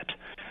little bit.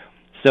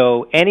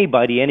 So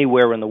anybody,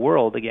 anywhere in the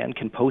world, again,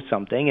 can post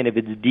something, and if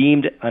it's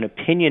deemed an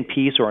opinion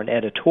piece or an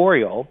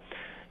editorial,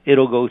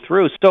 it'll go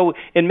through. So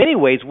in many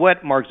ways,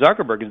 what Mark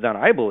Zuckerberg has done,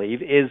 I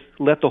believe, is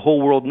let the whole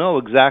world know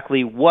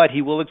exactly what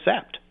he will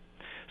accept.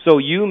 So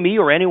you, me,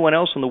 or anyone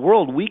else in the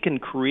world, we can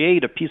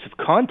create a piece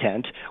of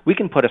content, we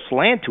can put a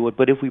slant to it,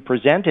 but if we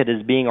present it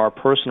as being our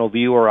personal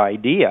view or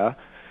idea,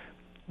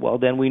 well,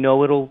 then we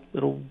know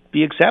it'll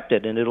be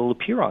accepted and it'll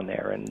appear on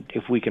there. And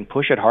if we can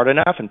push it hard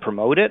enough and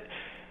promote it,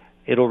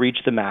 it'll reach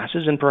the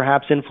masses and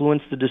perhaps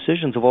influence the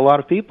decisions of a lot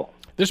of people.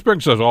 This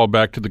brings us all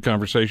back to the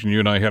conversation you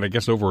and I had, I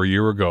guess, over a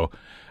year ago,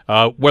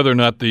 whether or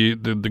not the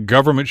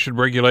government should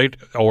regulate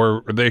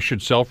or they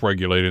should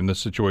self-regulate in this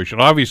situation.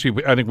 Obviously,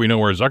 I think we know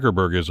where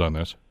Zuckerberg is on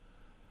this.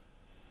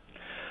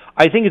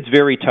 I think it's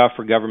very tough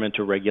for government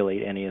to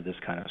regulate any of this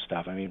kind of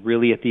stuff. I mean,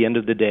 really, at the end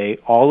of the day,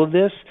 all of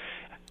this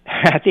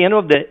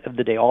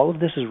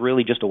is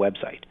really just a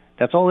website.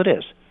 That's all it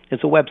is.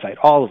 It's a website,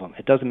 all of them.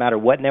 It doesn't matter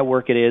what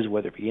network it is,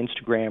 whether it be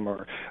Instagram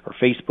or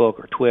Facebook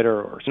or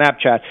Twitter or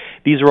Snapchat.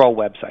 These are all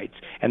websites,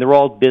 and they're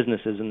all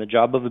businesses, and the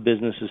job of a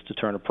business is to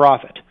turn a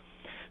profit.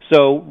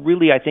 So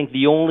really, I think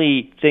the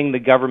only thing the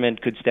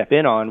government could step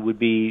in on would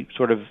be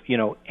sort of,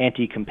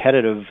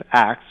 anti-competitive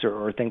acts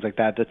or things like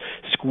that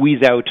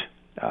squeeze out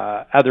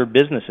other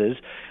businesses.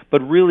 But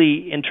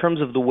really, in terms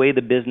of the way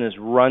the business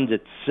runs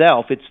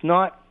itself, it's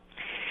not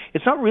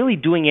really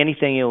doing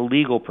anything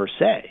illegal per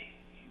se.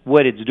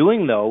 What it's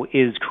doing, though,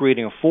 is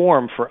creating a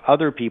forum for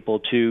other people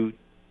to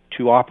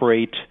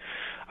operate,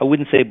 I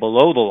wouldn't say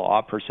below the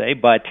law per se,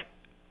 but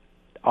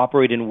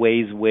operate in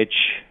ways which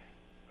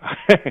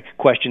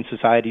question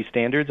society's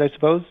standards, I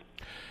suppose.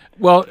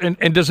 Well,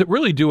 and does it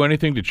really do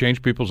anything to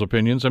change people's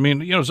opinions? I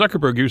mean,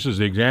 Zuckerberg uses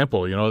the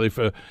example,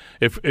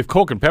 if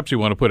Coke and Pepsi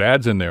want to put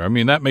ads in there, I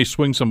mean, that may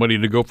swing somebody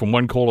to go from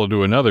one cola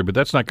to another, but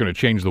that's not going to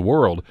change the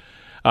world.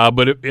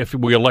 But if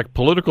we elect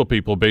political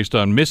people based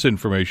on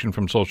misinformation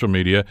from social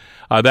media,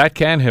 that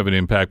can have an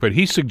impact. But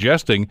he's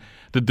suggesting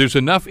that there's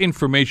enough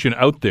information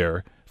out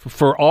there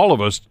for all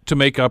of us to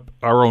make up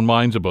our own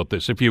minds about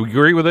this. If you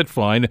agree with it,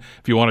 fine.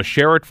 If you want to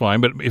share it,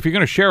 fine. But if you're going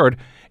to share it,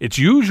 it's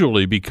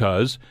usually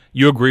because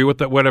you agree with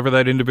that, whatever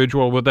that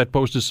individual with that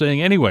post is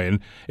saying anyway. And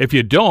if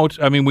you don't,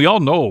 I mean, we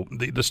all know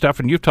the stuff,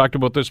 and you've talked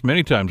about this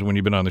many times when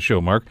you've been on the show,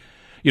 Mark.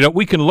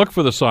 we can look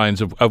for the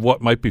signs of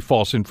what might be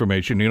false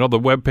information, the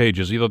web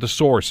pages, the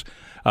source,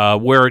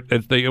 where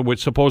it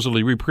was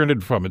supposedly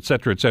reprinted from, et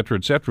cetera, et cetera,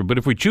 et cetera. But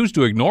if we choose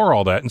to ignore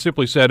all that and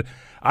simply said,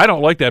 I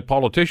don't like that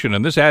politician,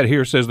 and this ad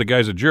here says the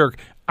guy's a jerk,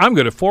 I'm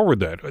going to forward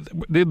that.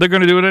 They're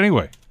going to do it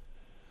anyway.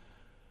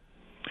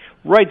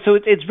 Right, so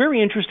it's very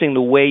interesting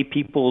the way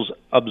people's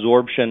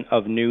absorption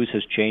of news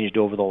has changed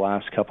over the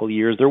last couple of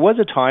years. There was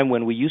a time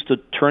when we used to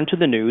turn to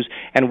the news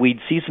and we'd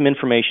see some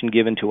information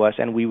given to us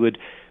and we would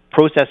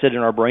process it in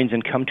our brains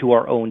and come to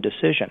our own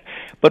decision.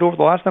 But over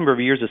the last number of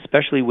years,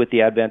 especially with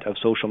the advent of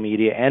social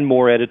media and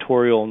more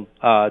editorial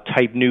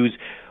type news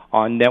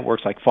on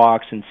networks like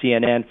Fox and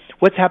CNN,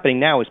 what's happening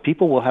now is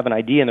people will have an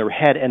idea in their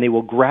head and they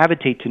will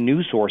gravitate to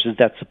news sources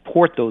that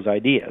support those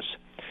ideas.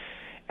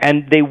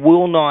 And they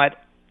will not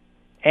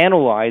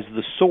analyze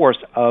the source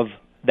of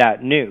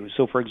that news.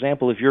 So, for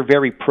example, if you're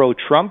very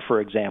pro-Trump,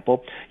 for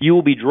example, you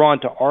will be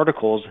drawn to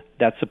articles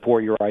that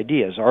support your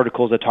ideas,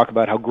 articles that talk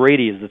about how great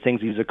he is, the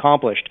things he's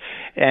accomplished.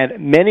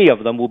 And many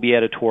of them will be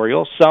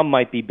editorial. Some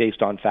might be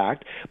based on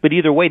fact. But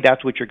either way,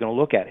 that's what you're going to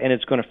look at. And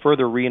it's going to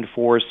further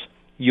reinforce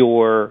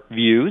your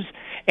views,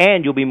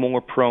 and you'll be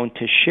more prone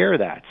to share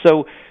that.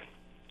 So,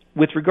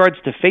 with regards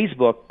to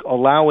Facebook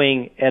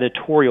allowing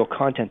editorial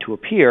content to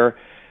appear,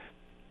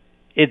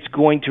 it's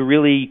going to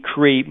really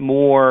create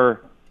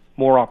more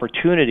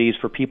opportunities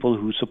for people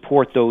who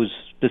support those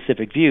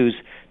specific views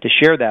to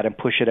share that and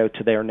push it out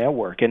to their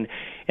network. And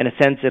in a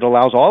sense, it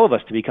allows all of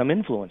us to become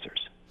influencers.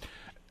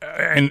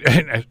 And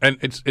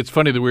it's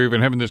funny that we're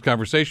even having this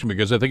conversation,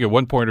 because I think at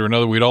one point or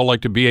another we'd all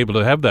like to be able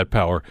to have that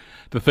power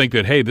to think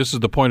that, hey, this is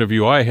the point of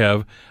view I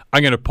have.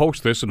 I'm going to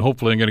post this, and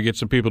hopefully I'm going to get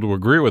some people to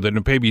agree with it,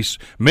 and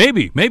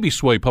maybe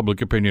sway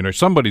public opinion or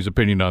somebody's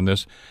opinion on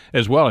this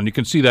as well. And you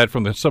can see that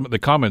from some of the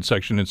comment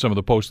section in some of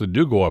the posts that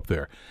do go up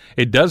there.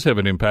 It does have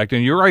an impact.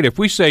 And you're right. If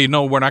we say,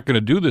 no, we're not going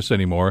to do this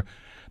anymore,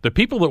 the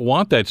people that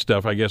want that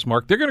stuff, I guess,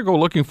 Mark, they're going to go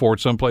looking for it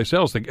someplace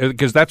else,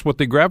 because that's what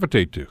they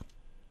gravitate to.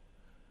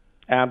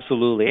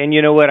 Absolutely. And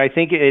you know what? I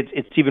think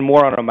it's even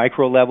more on a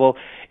micro level.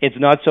 It's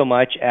not so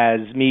much as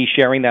me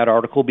sharing that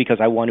article because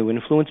I want to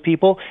influence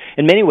people.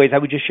 In many ways, I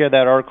would just share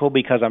that article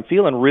because I'm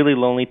feeling really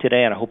lonely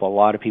today, and I hope a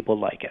lot of people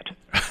like it.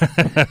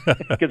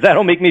 Because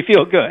that'll make me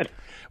feel good.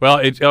 Well,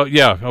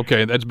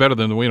 okay, that's better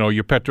than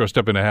your pet dressed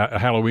up in a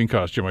Halloween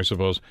costume, I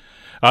suppose.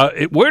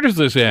 Where does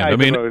this end? I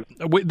mean,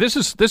 this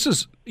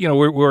is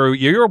we're a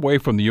year away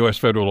from the U.S.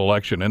 federal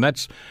election, and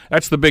that's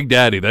the big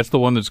daddy. That's the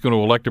one that's going to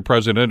elect a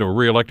president or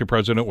re-elect a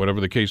president,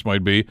 whatever the case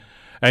might be.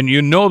 And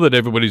you know that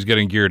everybody's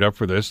getting geared up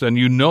for this, and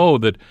you know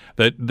that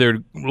they're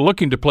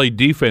looking to play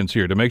defense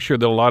here to make sure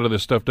that a lot of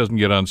this stuff doesn't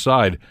get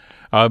onside.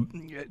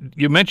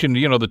 You mentioned,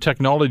 the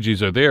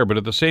technologies are there, but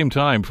at the same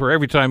time, for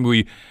every time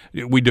we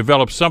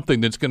develop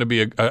something that's going to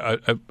be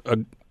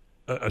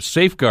a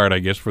safeguard, I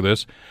guess, for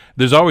this,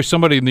 there's always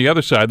somebody on the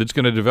other side that's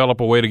going to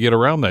develop a way to get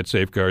around that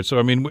safeguard. So,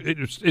 I mean,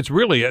 it's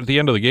really, at the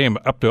end of the game,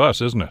 up to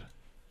us, isn't it?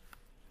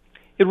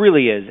 It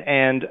really is.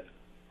 And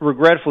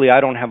regretfully,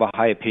 I don't have a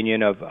high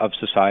opinion of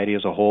society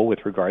as a whole with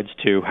regards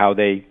to how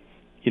they,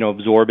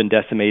 absorb and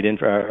decimate,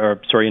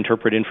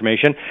 interpret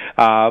information.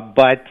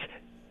 But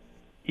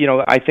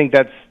I think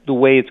that's the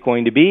way it's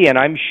going to be. And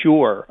I'm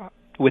sure,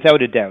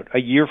 without a doubt, a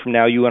year from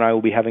now, you and I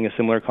will be having a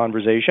similar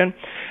conversation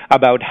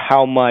about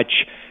how much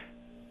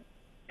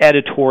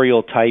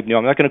editorial type,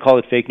 I'm not going to call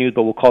it fake news,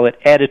 but we'll call it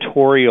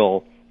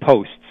editorial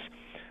posts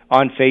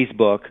on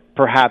Facebook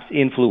perhaps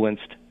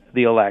influenced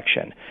the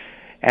election.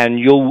 And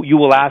you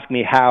will ask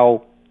me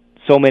how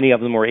so many of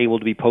them were able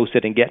to be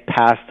posted and get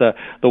past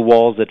the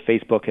walls that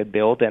Facebook had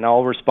built, and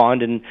I'll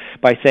respond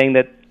by saying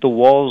that the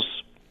walls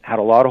had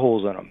a lot of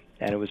holes in them,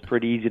 and it was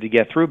pretty easy to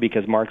get through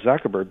because Mark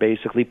Zuckerberg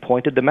basically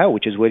pointed them out,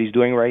 which is what he's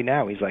doing right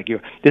now. He's like,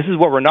 this is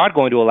what we're not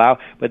going to allow,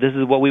 but this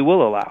is what we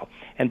will allow.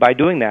 And by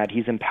doing that,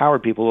 he's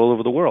empowered people all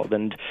over the world.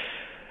 And,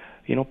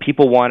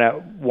 people want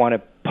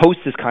to post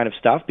this kind of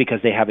stuff because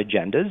they have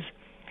agendas,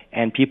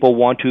 and people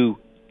want to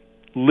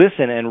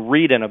listen and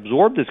read and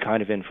absorb this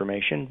kind of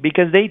information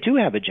because they too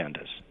have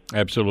agendas.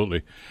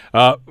 Absolutely.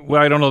 Well,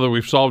 I don't know that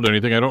we've solved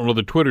anything. I don't know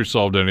that Twitter's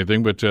solved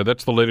anything, but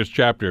that's the latest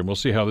chapter, and we'll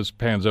see how this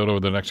pans out over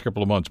the next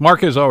couple of months.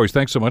 Mark, as always,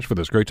 thanks so much for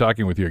this. Great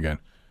talking with you again.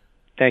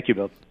 Thank you,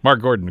 Bill.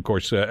 Mark Gordon, of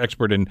course,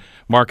 expert in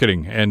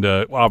marketing and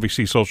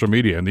obviously social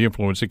media and the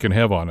influence it can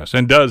have on us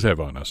and does have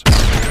on us.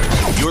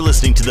 You're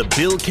listening to the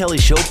Bill Kelly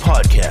Show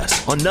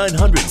podcast on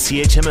 900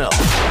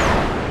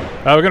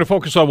 CHML. We're going to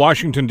focus on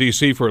Washington,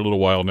 D.C. for a little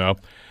while now.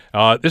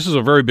 This is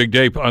a very big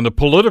day on the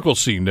political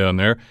scene down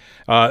there.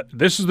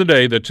 This is the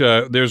day that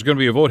there's going to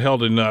be a vote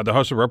held in the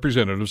House of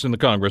Representatives in the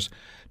Congress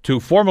to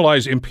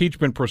formalize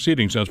impeachment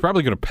proceedings. Now, it's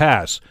probably going to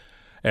pass.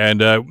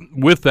 And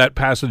with that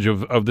passage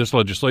of this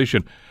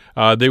legislation,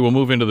 they will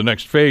move into the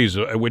next phase,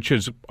 which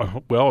is,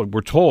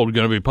 we're told,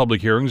 going to be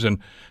public hearings, and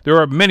there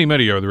are many,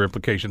 many other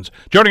implications.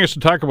 Joining us to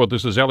talk about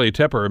this is Elliot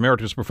Tepper,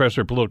 Emeritus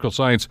Professor of Political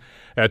Science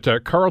at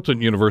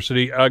Carleton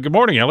University. Good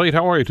morning, Elliot.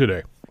 How are you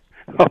today?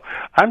 Oh,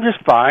 I'm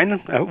just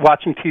fine,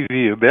 watching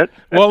TV a bit.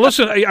 Well,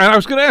 listen, I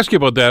was going to ask you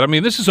about that. I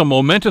mean, this is a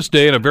momentous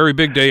day and a very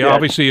big day, Yes.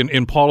 obviously,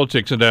 in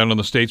politics and down in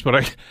the States.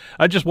 But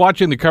I just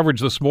watching the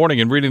coverage this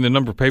morning and reading the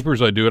number of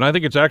papers I do, and I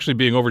think it's actually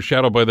being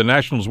overshadowed by the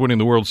Nationals winning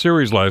the World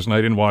Series last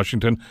night in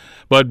Washington.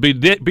 But be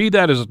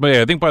that as it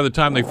may, I think by the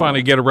time they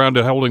finally get around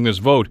to holding this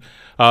vote,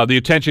 the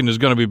attention is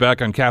going to be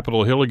back on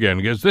Capitol Hill again.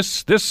 Because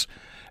this,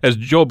 as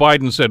Joe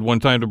Biden said one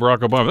time to Barack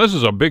Obama, this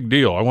is a big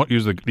deal. I won't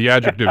use the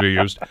adjective he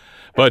used.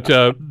 But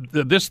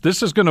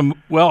this is going to,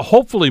 well,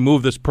 hopefully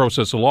move this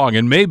process along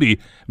and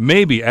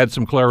maybe add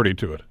some clarity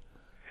to it.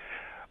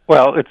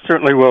 Well, it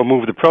certainly will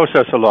move the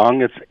process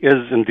along. It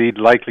is indeed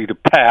likely to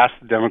pass.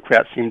 The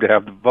Democrats seem to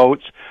have the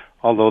votes,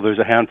 although there's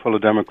a handful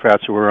of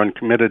Democrats who are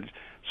uncommitted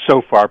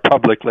so far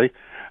publicly.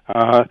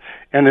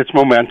 And it's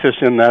momentous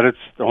in that it's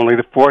only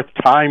the fourth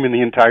time in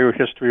the entire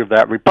history of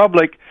that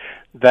republic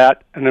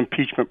that an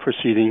impeachment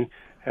proceeding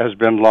has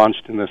been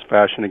launched in this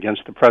fashion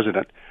against the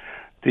president.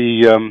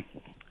 The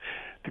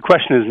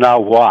question is now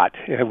what?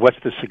 What's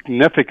the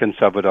significance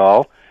of it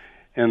all?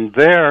 And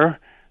there,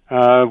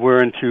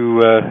 we're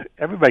into,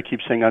 everybody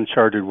keeps saying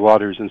uncharted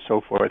waters and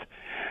so forth.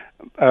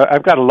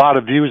 I've got a lot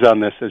of views on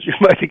this, as you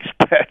might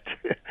expect.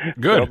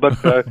 Good. But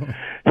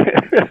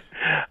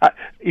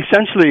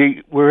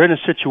essentially, we're in a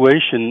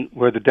situation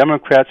where the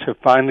Democrats have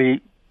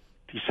finally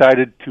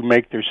decided to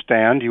make their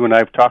stand. You and I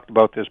have talked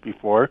about this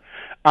before,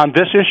 on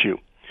this issue.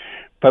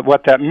 But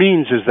what that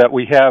means is that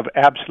we have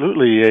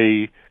absolutely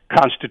a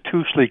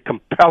constitutionally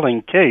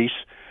compelling case,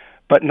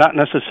 but not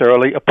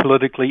necessarily a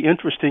politically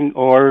interesting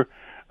or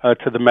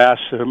to the mass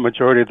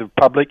majority of the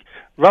public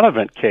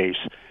relevant case.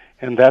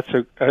 And that's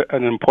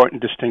an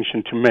important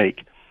distinction to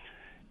make.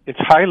 It's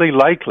highly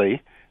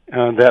likely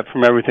that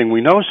from everything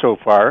we know so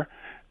far,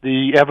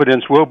 the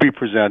evidence will be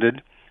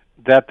presented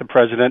that the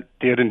president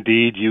did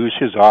indeed use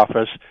his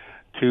office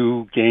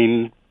to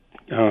gain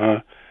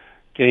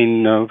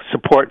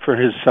support for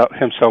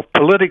himself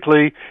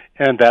politically,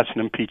 and that's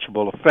an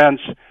impeachable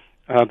offense.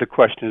 The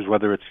question is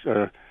whether it's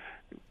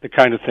the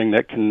kind of thing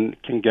that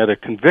can get a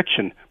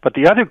conviction. But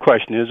the other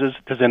question is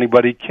does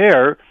anybody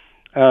care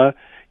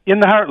in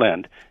the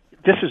heartland?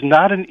 This is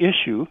not an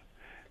issue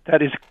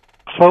that is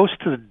close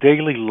to the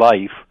daily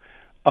life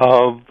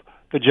of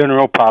the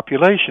general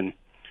population.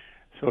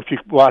 So if you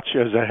watch,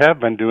 as I have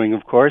been doing,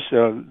 of course,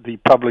 the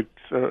public,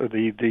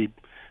 the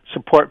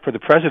support for the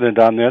president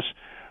on this,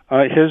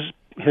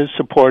 his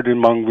support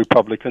among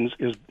Republicans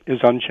is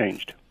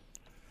unchanged.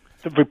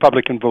 The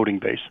Republican voting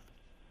base.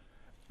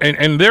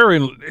 And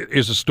therein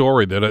is a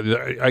story that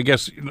I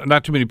guess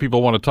not too many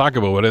people want to talk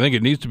about, but I think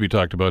it needs to be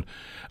talked about.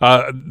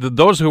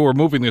 Those who are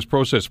moving this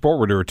process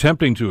forward, or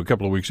attempting to a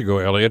couple of weeks ago,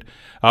 Elliot,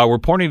 were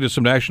pointing to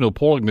some national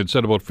polling that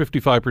said about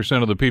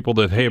 55% of the people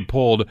that had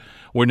polled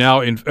were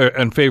now in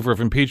favor of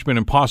impeachment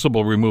and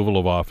possible removal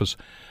of office.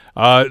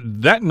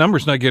 That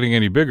number's not getting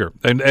any bigger.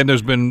 And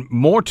there's been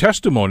more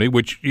testimony,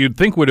 which you'd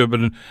think would have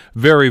been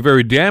very,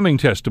 very damning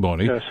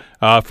testimony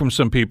from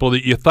some people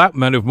that you thought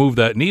might have moved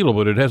that needle,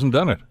 but it hasn't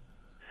done it.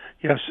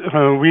 Yes,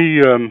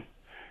 we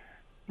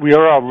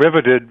are all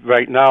riveted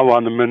right now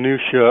on the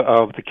minutiae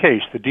of the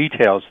case, the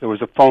details. There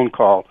was a phone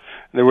call.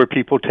 There were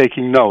people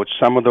taking notes.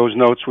 Some of those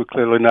notes were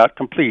clearly not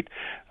complete.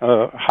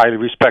 Highly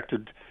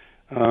respected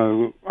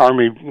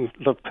Army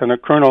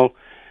Lieutenant Colonel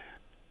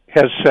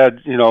has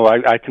said,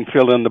 I can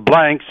fill in the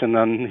blanks, and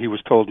then he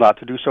was told not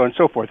to do so, and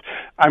so forth.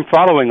 I'm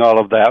following all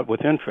of that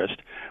with interest.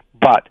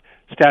 But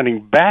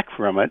standing back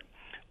from it,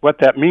 what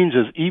that means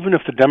is even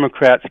if the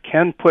Democrats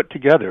can put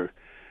together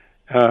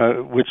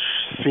which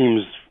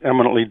seems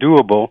eminently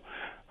doable,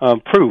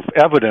 proof,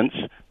 evidence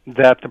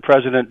that the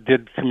president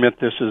did commit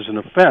this as an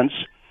offense,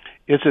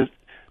 is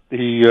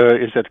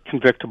it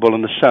convictable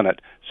in the Senate?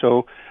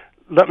 So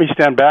let me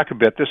stand back a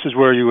bit. This is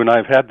where you and I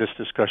have had this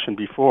discussion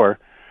before.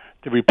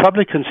 The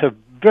Republicans have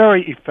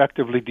very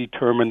effectively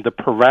determined the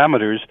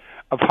parameters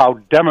of how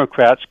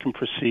Democrats can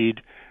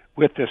proceed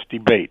with this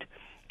debate,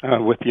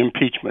 with the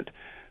impeachment.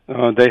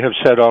 They have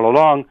said all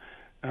along,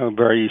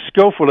 very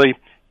skillfully,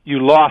 you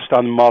lost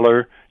on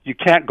Mueller. You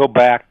can't go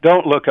back.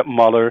 Don't look at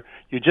Mueller.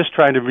 You're just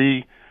trying to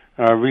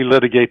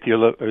relitigate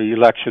the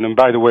election. And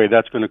by the way,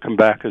 that's going to come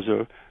back as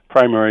a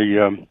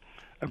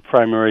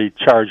primary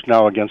charge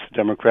now against the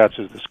Democrats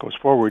as this goes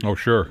forward. Oh,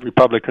 sure.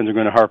 Republicans are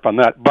going to harp on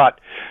that. But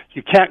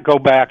you can't go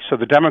back, so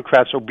the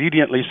Democrats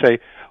obediently say,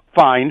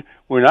 fine,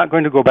 we're not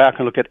going to go back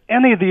and look at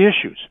any of the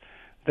issues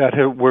that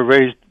were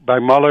raised by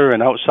Mueller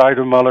and outside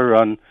of Mueller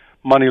on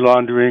money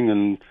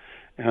laundering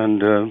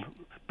and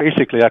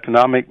basically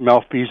economic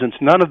malfeasance.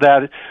 None of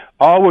that.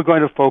 All we're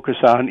going to focus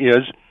on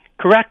is,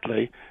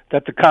 correctly,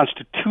 that the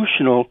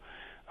constitutional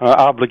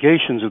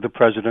obligations of the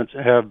president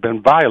have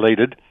been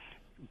violated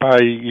by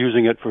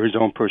using it for his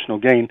own personal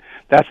gain.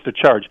 That's the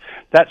charge.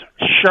 That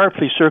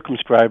sharply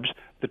circumscribes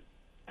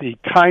the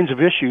kinds of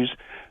issues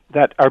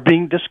that are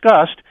being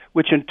discussed,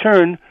 which in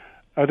turn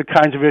are the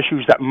kinds of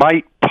issues that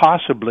might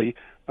possibly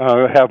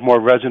have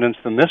more resonance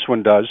than this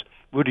one does.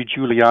 Rudy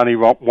Giuliani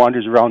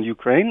wanders around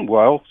Ukraine.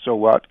 Well, so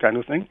what kind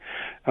of thing?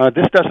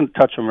 This doesn't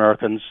touch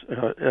Americans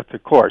at the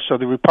core. So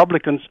the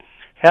Republicans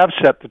have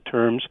set the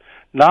terms.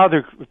 Now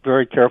they're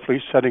very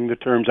carefully setting the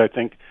terms, I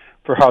think,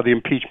 for how the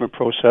impeachment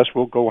process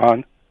will go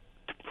on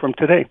from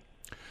today.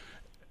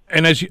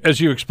 And as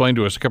you explained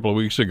to us a couple of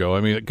weeks ago,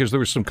 I mean, because there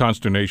was some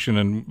consternation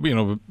and,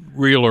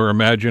 real or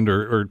imagined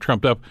or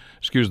trumped up,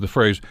 excuse the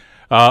phrase,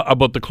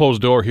 about the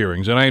closed-door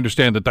hearings. And I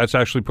understand that that's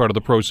actually part of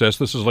the process.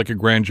 This is like a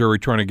grand jury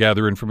trying to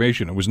gather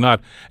information. It was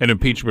not an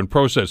impeachment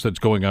process that's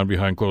going on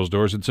behind closed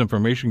doors. It's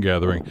information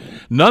gathering.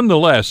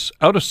 Nonetheless,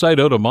 out of sight,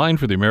 out of mind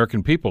for the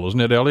American people, isn't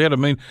it, Elliot? I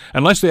mean,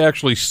 unless they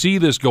actually see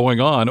this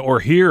going on or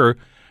hear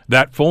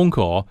that phone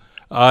call,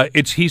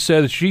 it's he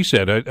said, she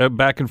said,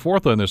 back and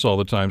forth on this all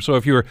the time. So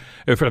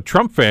if a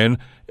Trump fan,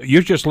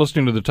 you're just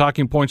listening to the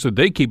talking points that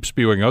they keep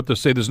spewing out to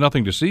say there's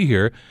nothing to see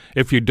here.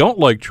 If you don't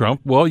like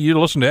Trump, well, you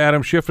listen to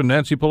Adam Schiff and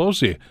Nancy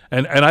Pelosi,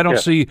 and I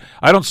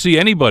don't see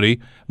anybody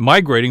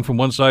migrating from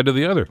one side to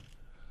the other.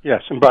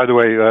 Yes, and by the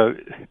way,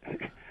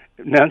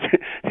 Nancy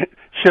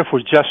Schiff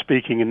was just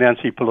speaking, and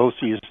Nancy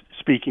Pelosi is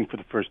speaking for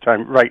the first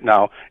time right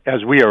now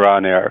as we are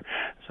on air.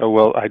 So,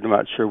 well, I'm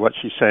not sure what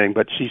she's saying,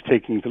 but she's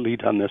taking the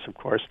lead on this, of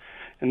course,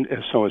 and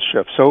so is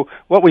Schiff. So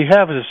what we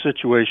have is a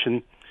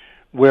situation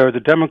where the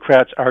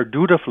Democrats are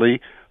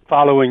dutifully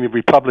following the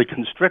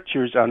Republican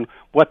strictures on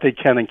what they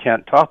can and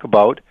can't talk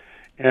about,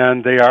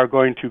 and they are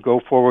going to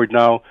go forward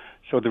now.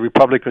 So the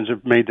Republicans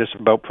have made this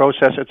about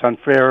process. It's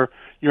unfair.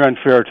 You're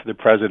unfair to the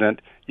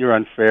president. You're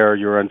unfair.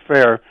 You're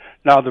unfair.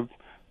 Now the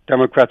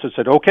Democrats have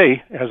said,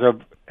 okay,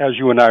 as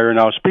you and I are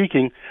now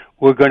speaking,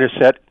 we're going to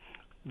set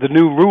the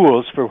new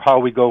rules for how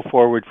we go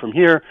forward from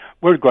here.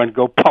 We're going to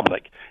go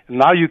public. And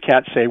now you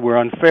can't say we're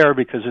unfair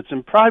because it's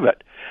in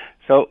private.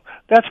 So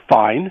that's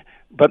fine.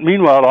 But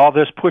meanwhile, all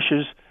this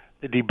pushes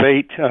the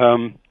debate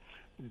down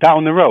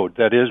the road.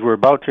 That is, we're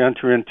about to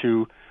enter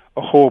into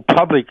a whole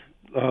public.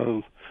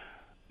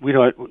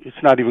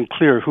 It's not even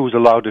clear who's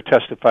allowed to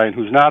testify and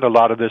who's not. A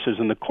lot of this is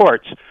in the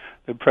courts.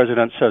 The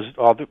president says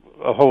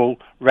a whole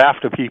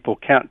raft of people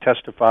can't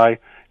testify.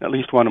 At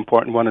least one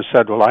important one has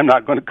said, "Well, I'm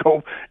not going to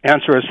go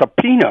answer a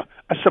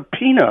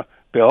subpoena,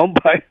 Bill,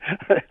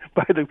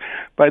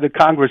 by the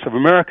Congress of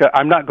America.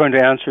 I'm not going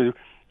to answer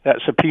that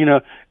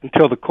subpoena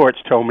until the courts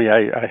tell me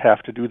I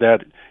have to do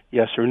that,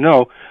 yes or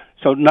no."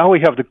 So now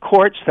we have the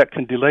courts that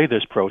can delay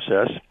this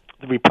process.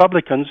 The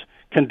Republicans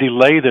can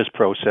delay this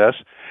process,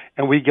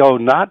 and we go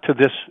not to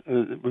this.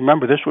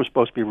 Remember, this was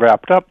supposed to be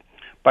wrapped up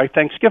by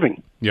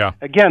Thanksgiving. Yeah.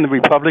 Again, the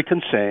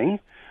Republicans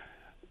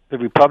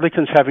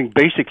having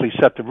basically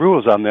set the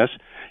rules on this,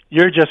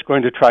 you're just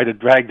going to try to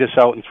drag this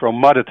out and throw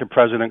mud at the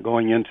president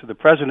going into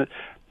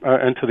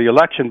the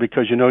election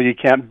because you know you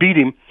can't beat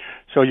him,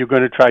 so you're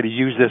going to try to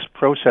use this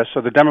process.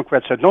 So the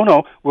Democrats said,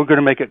 no, we're going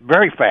to make it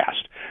very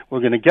fast. We're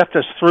going to get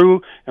this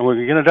through, and we're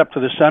going to get it up to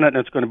the Senate, and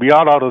it's going to be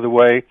all out of the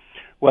way.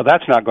 Well,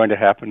 that's not going to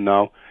happen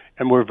now,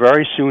 and we're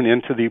very soon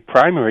into the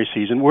primary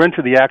season. We're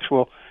into the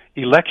actual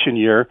election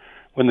year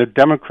when the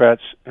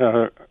Democrats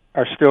are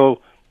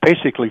still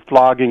basically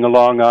flogging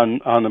along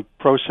on a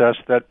process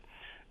that,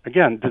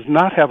 again, does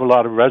not have a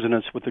lot of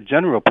resonance with the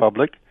general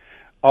public,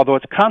 although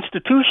it's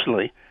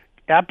constitutionally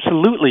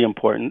absolutely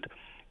important.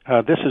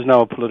 This is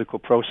now a political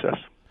process.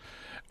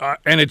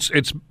 And it's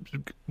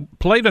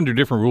played under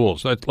different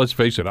rules. Let's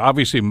face it.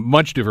 Obviously,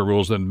 much different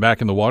rules than back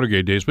in the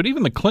Watergate days, but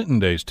even the Clinton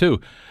days, too.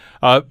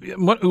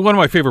 One of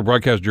my favorite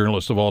broadcast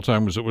journalists of all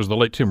time was the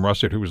late Tim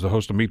Russert, who was the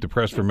host of Meet the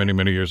Press for many,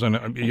 many years. And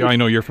I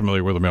know you're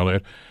familiar with him,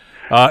 Elliot.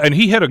 And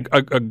he had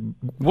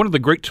one of the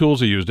great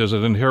tools he used as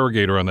an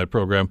interrogator on that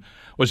program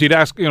was he'd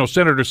ask,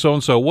 Senator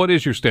so-and-so, what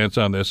is your stance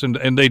on this?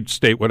 And they'd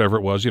state whatever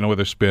it was, with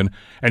a spin.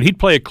 And he'd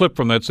play a clip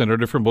from that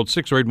senator from about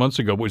 6 or 8 months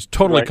ago, which was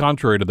totally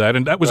contrary to that.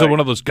 And that was one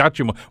of those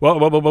gotcha.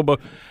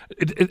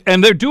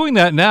 And they're doing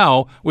that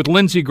now with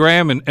Lindsey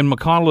Graham and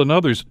McConnell and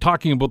others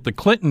talking about the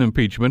Clinton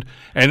impeachment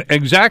and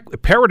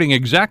parroting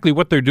exactly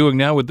what they're doing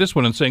now with this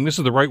one and saying this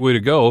is the right way to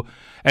go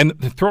and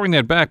throwing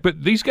that back.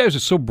 But these guys are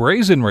so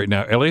brazen right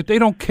now, Elliot, they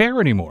don't care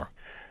anymore.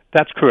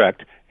 That's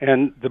correct.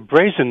 And the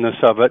brazenness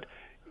of it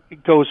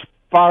goes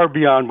far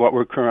beyond what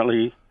we're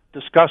currently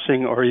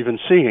discussing or even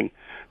seeing,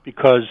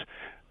 because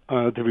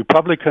the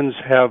Republicans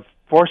have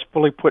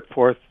forcefully put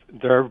forth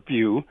their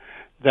view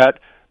that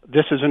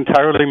this is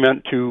entirely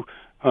meant to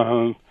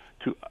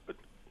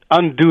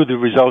undo the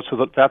results of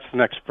that's the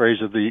next phrase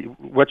of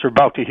what you're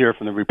about to hear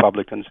from the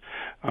Republicans.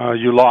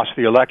 You lost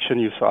the election.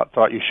 You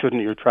thought you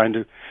shouldn't. You're trying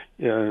to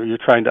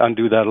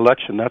undo that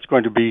election. That's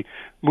going to be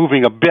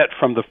moving a bit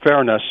from the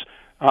fairness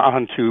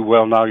onto,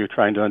 well, now you're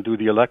trying to undo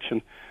the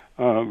election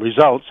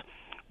results,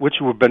 which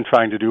we've been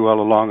trying to do all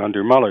along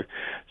under Mueller.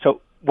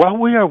 So while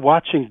we are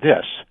watching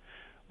this,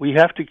 we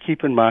have to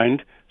keep in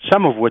mind,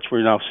 some of which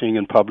we're now seeing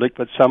in public,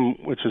 but some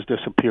which has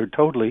disappeared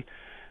totally.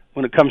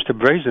 When it comes to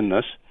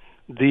brazenness,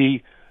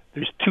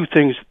 there's two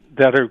things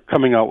that are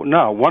coming out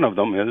now. One of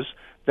them is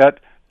that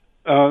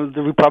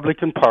the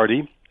Republican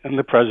Party and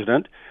the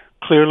president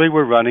clearly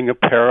were running a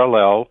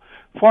parallel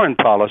foreign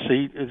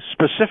policy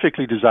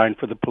specifically designed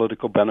for the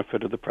political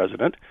benefit of the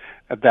president.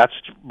 That's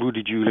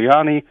Rudy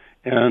Giuliani,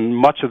 and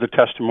much of the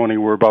testimony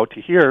we're about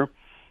to hear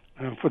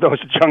for those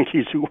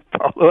junkies who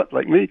follow it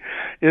like me,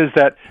 is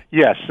that,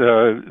 yes,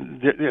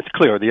 it's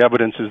clear. The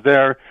evidence is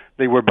there.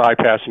 They were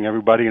bypassing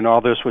everybody, and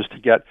all this was to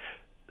get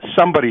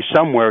somebody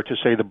somewhere to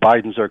say the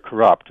Bidens are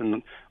corrupt.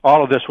 And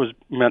all of this was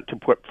meant to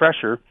put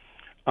pressure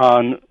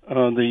on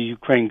the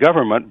Ukraine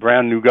government,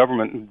 brand new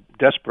government,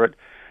 desperate,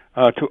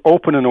 to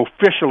open an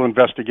official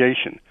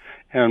investigation.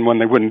 And when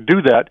they wouldn't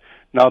do that,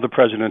 now the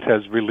president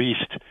has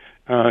released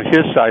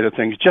his side of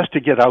things just to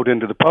get out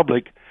into the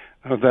public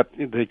that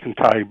they can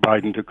tie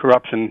Biden to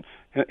corruption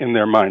in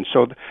their minds.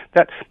 So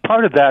that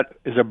part of that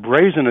is a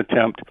brazen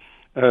attempt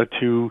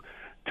to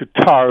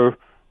tar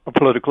a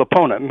political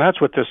opponent, and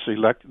that's what this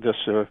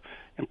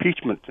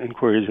impeachment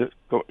inquiry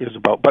is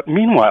about. But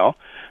meanwhile,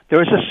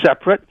 there is a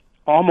separate,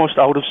 almost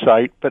out of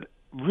sight, but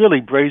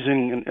really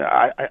brazen,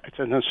 it's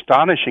an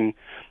astonishing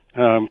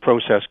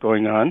process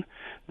going on,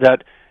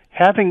 that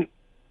having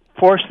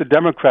forced the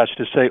Democrats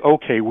to say,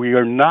 okay, we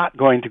are not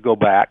going to go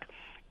back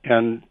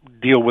and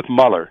deal with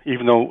Mueller,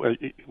 even though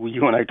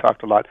you and I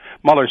talked a lot.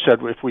 Mueller said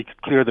if we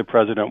could clear the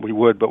president, we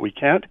would, but we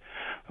can't.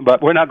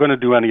 But we're not going to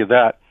do any of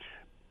that.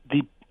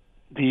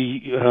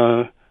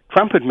 The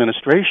Trump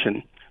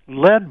administration,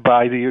 led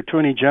by the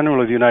Attorney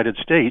General of the United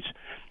States,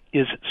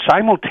 is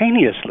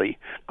simultaneously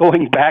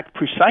going back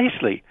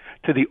precisely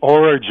to the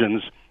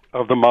origins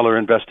of the Mueller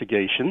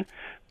investigation.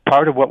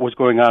 Part of what was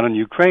going on in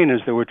Ukraine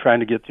is they were trying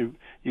to get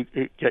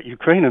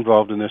Ukraine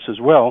involved in this as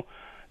well.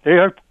 They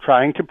are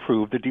trying to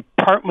prove the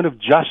Department of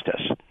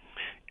Justice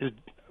is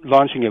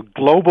launching a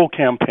global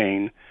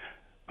campaign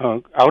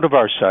out of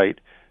our sight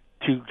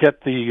to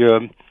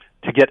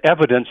get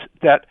evidence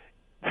that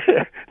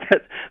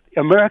that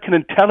American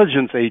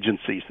intelligence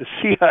agencies, the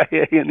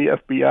CIA and the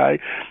FBI,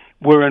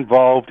 were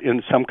involved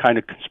in some kind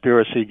of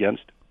conspiracy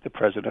against the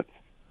president.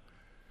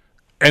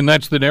 And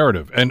that's the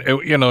narrative. And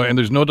and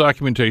there's no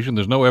documentation,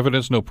 there's no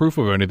evidence, no proof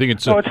of anything.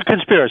 It's a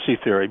conspiracy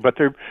theory. But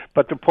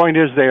the point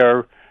is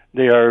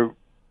they are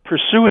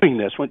pursuing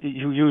this. When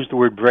you use the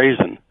word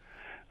brazen,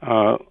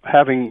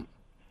 having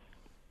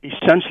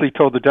essentially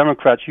told the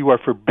Democrats you are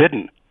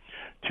forbidden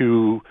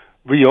to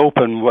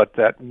reopen what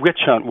that witch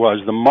hunt was,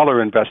 the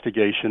Mueller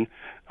investigation,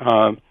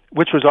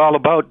 which was all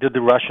about did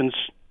the Russians,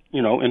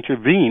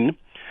 intervene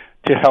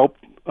to help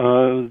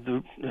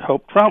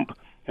Trump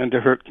and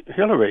to hurt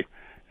Hillary.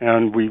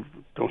 And we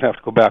don't have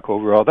to go back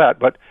over all that.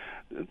 But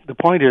the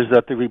point is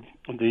that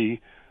the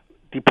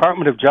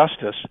Department of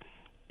Justice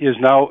is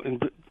now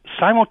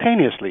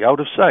simultaneously out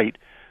of sight,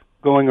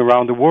 going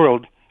around the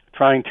world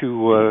trying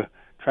to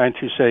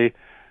say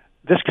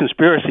this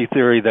conspiracy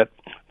theory that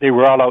they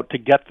were all out to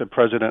get the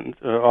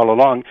president all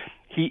along.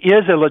 He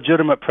is a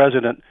legitimate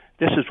president.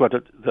 This is what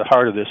the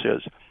heart of this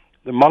is.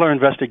 The Mueller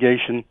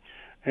investigation,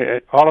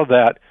 all of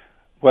that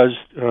was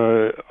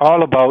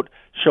all about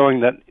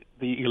showing that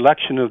the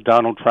election of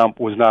Donald Trump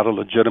was not a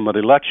legitimate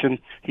election.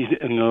 He's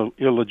an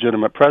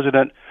illegitimate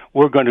president.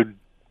 We're going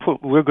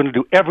to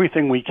do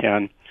everything we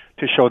can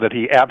to show that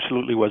he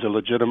absolutely was a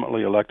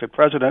legitimately elected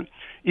president,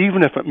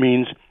 even if it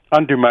means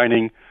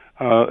undermining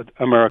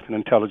American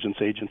intelligence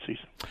agencies.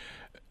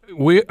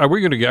 Are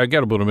we going to get? I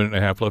got about a minute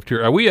and a half left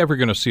here. Are we ever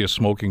going to see a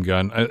smoking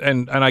gun?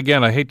 And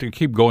again, I hate to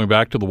keep going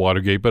back to the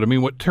Watergate, but I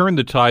mean, what turned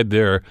the tide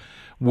there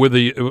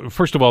were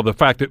first of all, the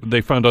fact that they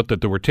found out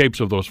that there were tapes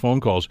of those phone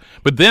calls,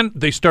 but then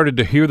they started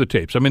to hear the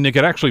tapes. I mean, they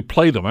could actually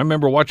play them. I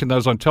remember watching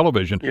those on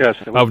television. Yes,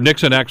 of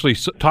Nixon actually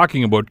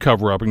talking about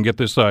cover-up and get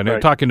this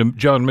right. Talking to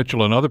John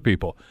Mitchell and other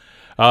people.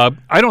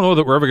 I don't know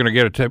that we're ever going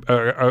to get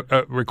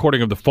a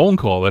recording of the phone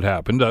call that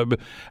happened.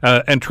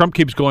 And Trump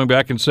keeps going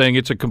back and saying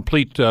it's a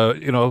complete,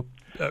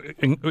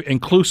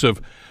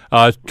 inclusive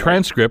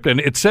transcript, and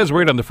it says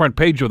right on the front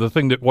page of the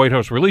thing that White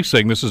House released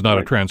saying this is not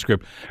a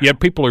transcript, yet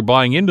people are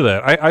buying into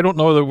that. I don't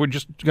know that we're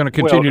just going to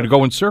continue to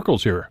go in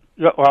circles here.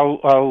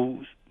 Well,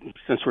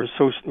 since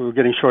we're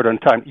getting short on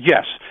time,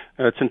 yes,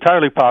 it's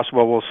entirely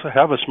possible we'll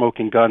have a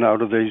smoking gun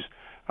out of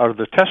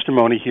the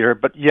testimony here,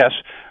 but yes,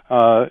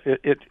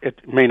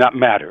 it may not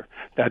matter.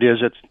 That is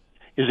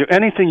there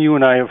anything you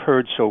and I have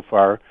heard so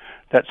far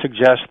that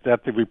suggests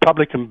that the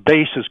Republican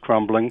base is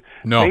crumbling,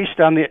 no. Based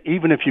on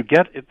even if you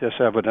get this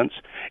evidence,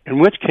 in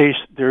which case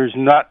there's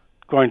not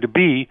going to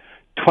be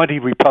 20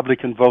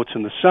 Republican votes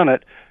in the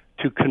Senate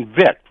to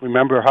convict.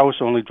 Remember,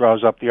 House only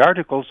draws up the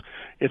articles.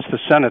 It's the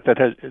Senate that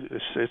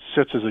it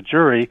sits as a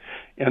jury.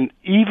 And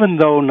even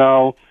though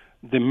now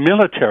the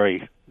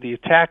military, the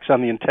attacks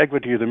on the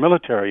integrity of the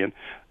military and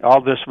all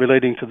this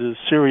relating to the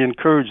Syrian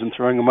Kurds and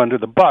throwing them under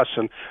the bus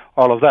and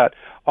all of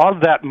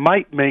that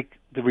might make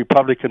the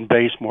Republican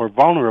base more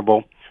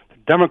vulnerable. The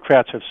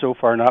Democrats have so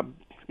far not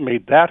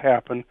made that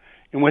happen,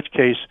 in which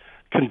case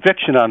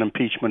conviction on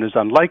impeachment is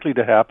unlikely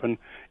to happen,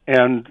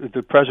 and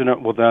the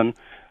president will then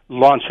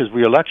launch his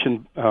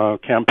reelection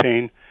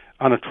campaign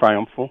on a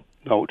triumphal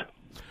note.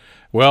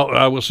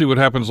 Well, we'll see what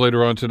happens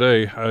later on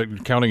today.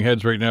 Counting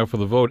heads right now for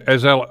the vote.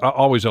 As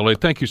always, L.A.,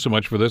 thank you so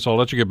much for this. I'll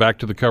let you get back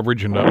to the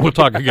coverage, and we'll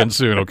talk again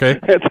soon, okay?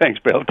 Thanks,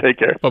 Bill. Take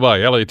care.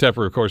 Bye-bye. L.A.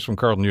 Tepper, of course, from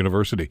Carleton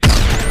University.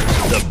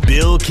 The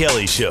Bill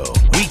Kelly Show,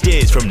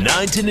 weekdays from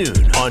 9 to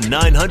noon on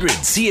 900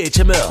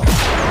 CHML.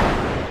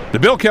 The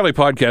Bill Kelly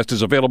Podcast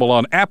is available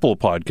on Apple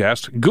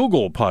Podcast,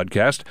 Google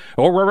Podcast,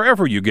 or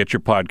wherever you get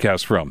your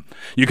podcasts from.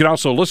 You can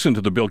also listen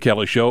to The Bill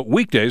Kelly Show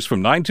weekdays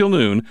from 9 till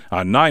noon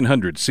on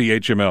 900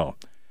 CHML.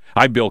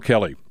 I'm Bill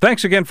Kelly.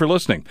 Thanks again for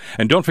listening.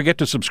 And don't forget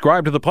to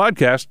subscribe to the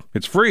podcast.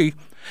 It's free,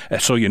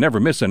 so you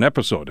never miss an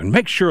episode. And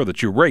make sure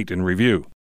that you rate and review.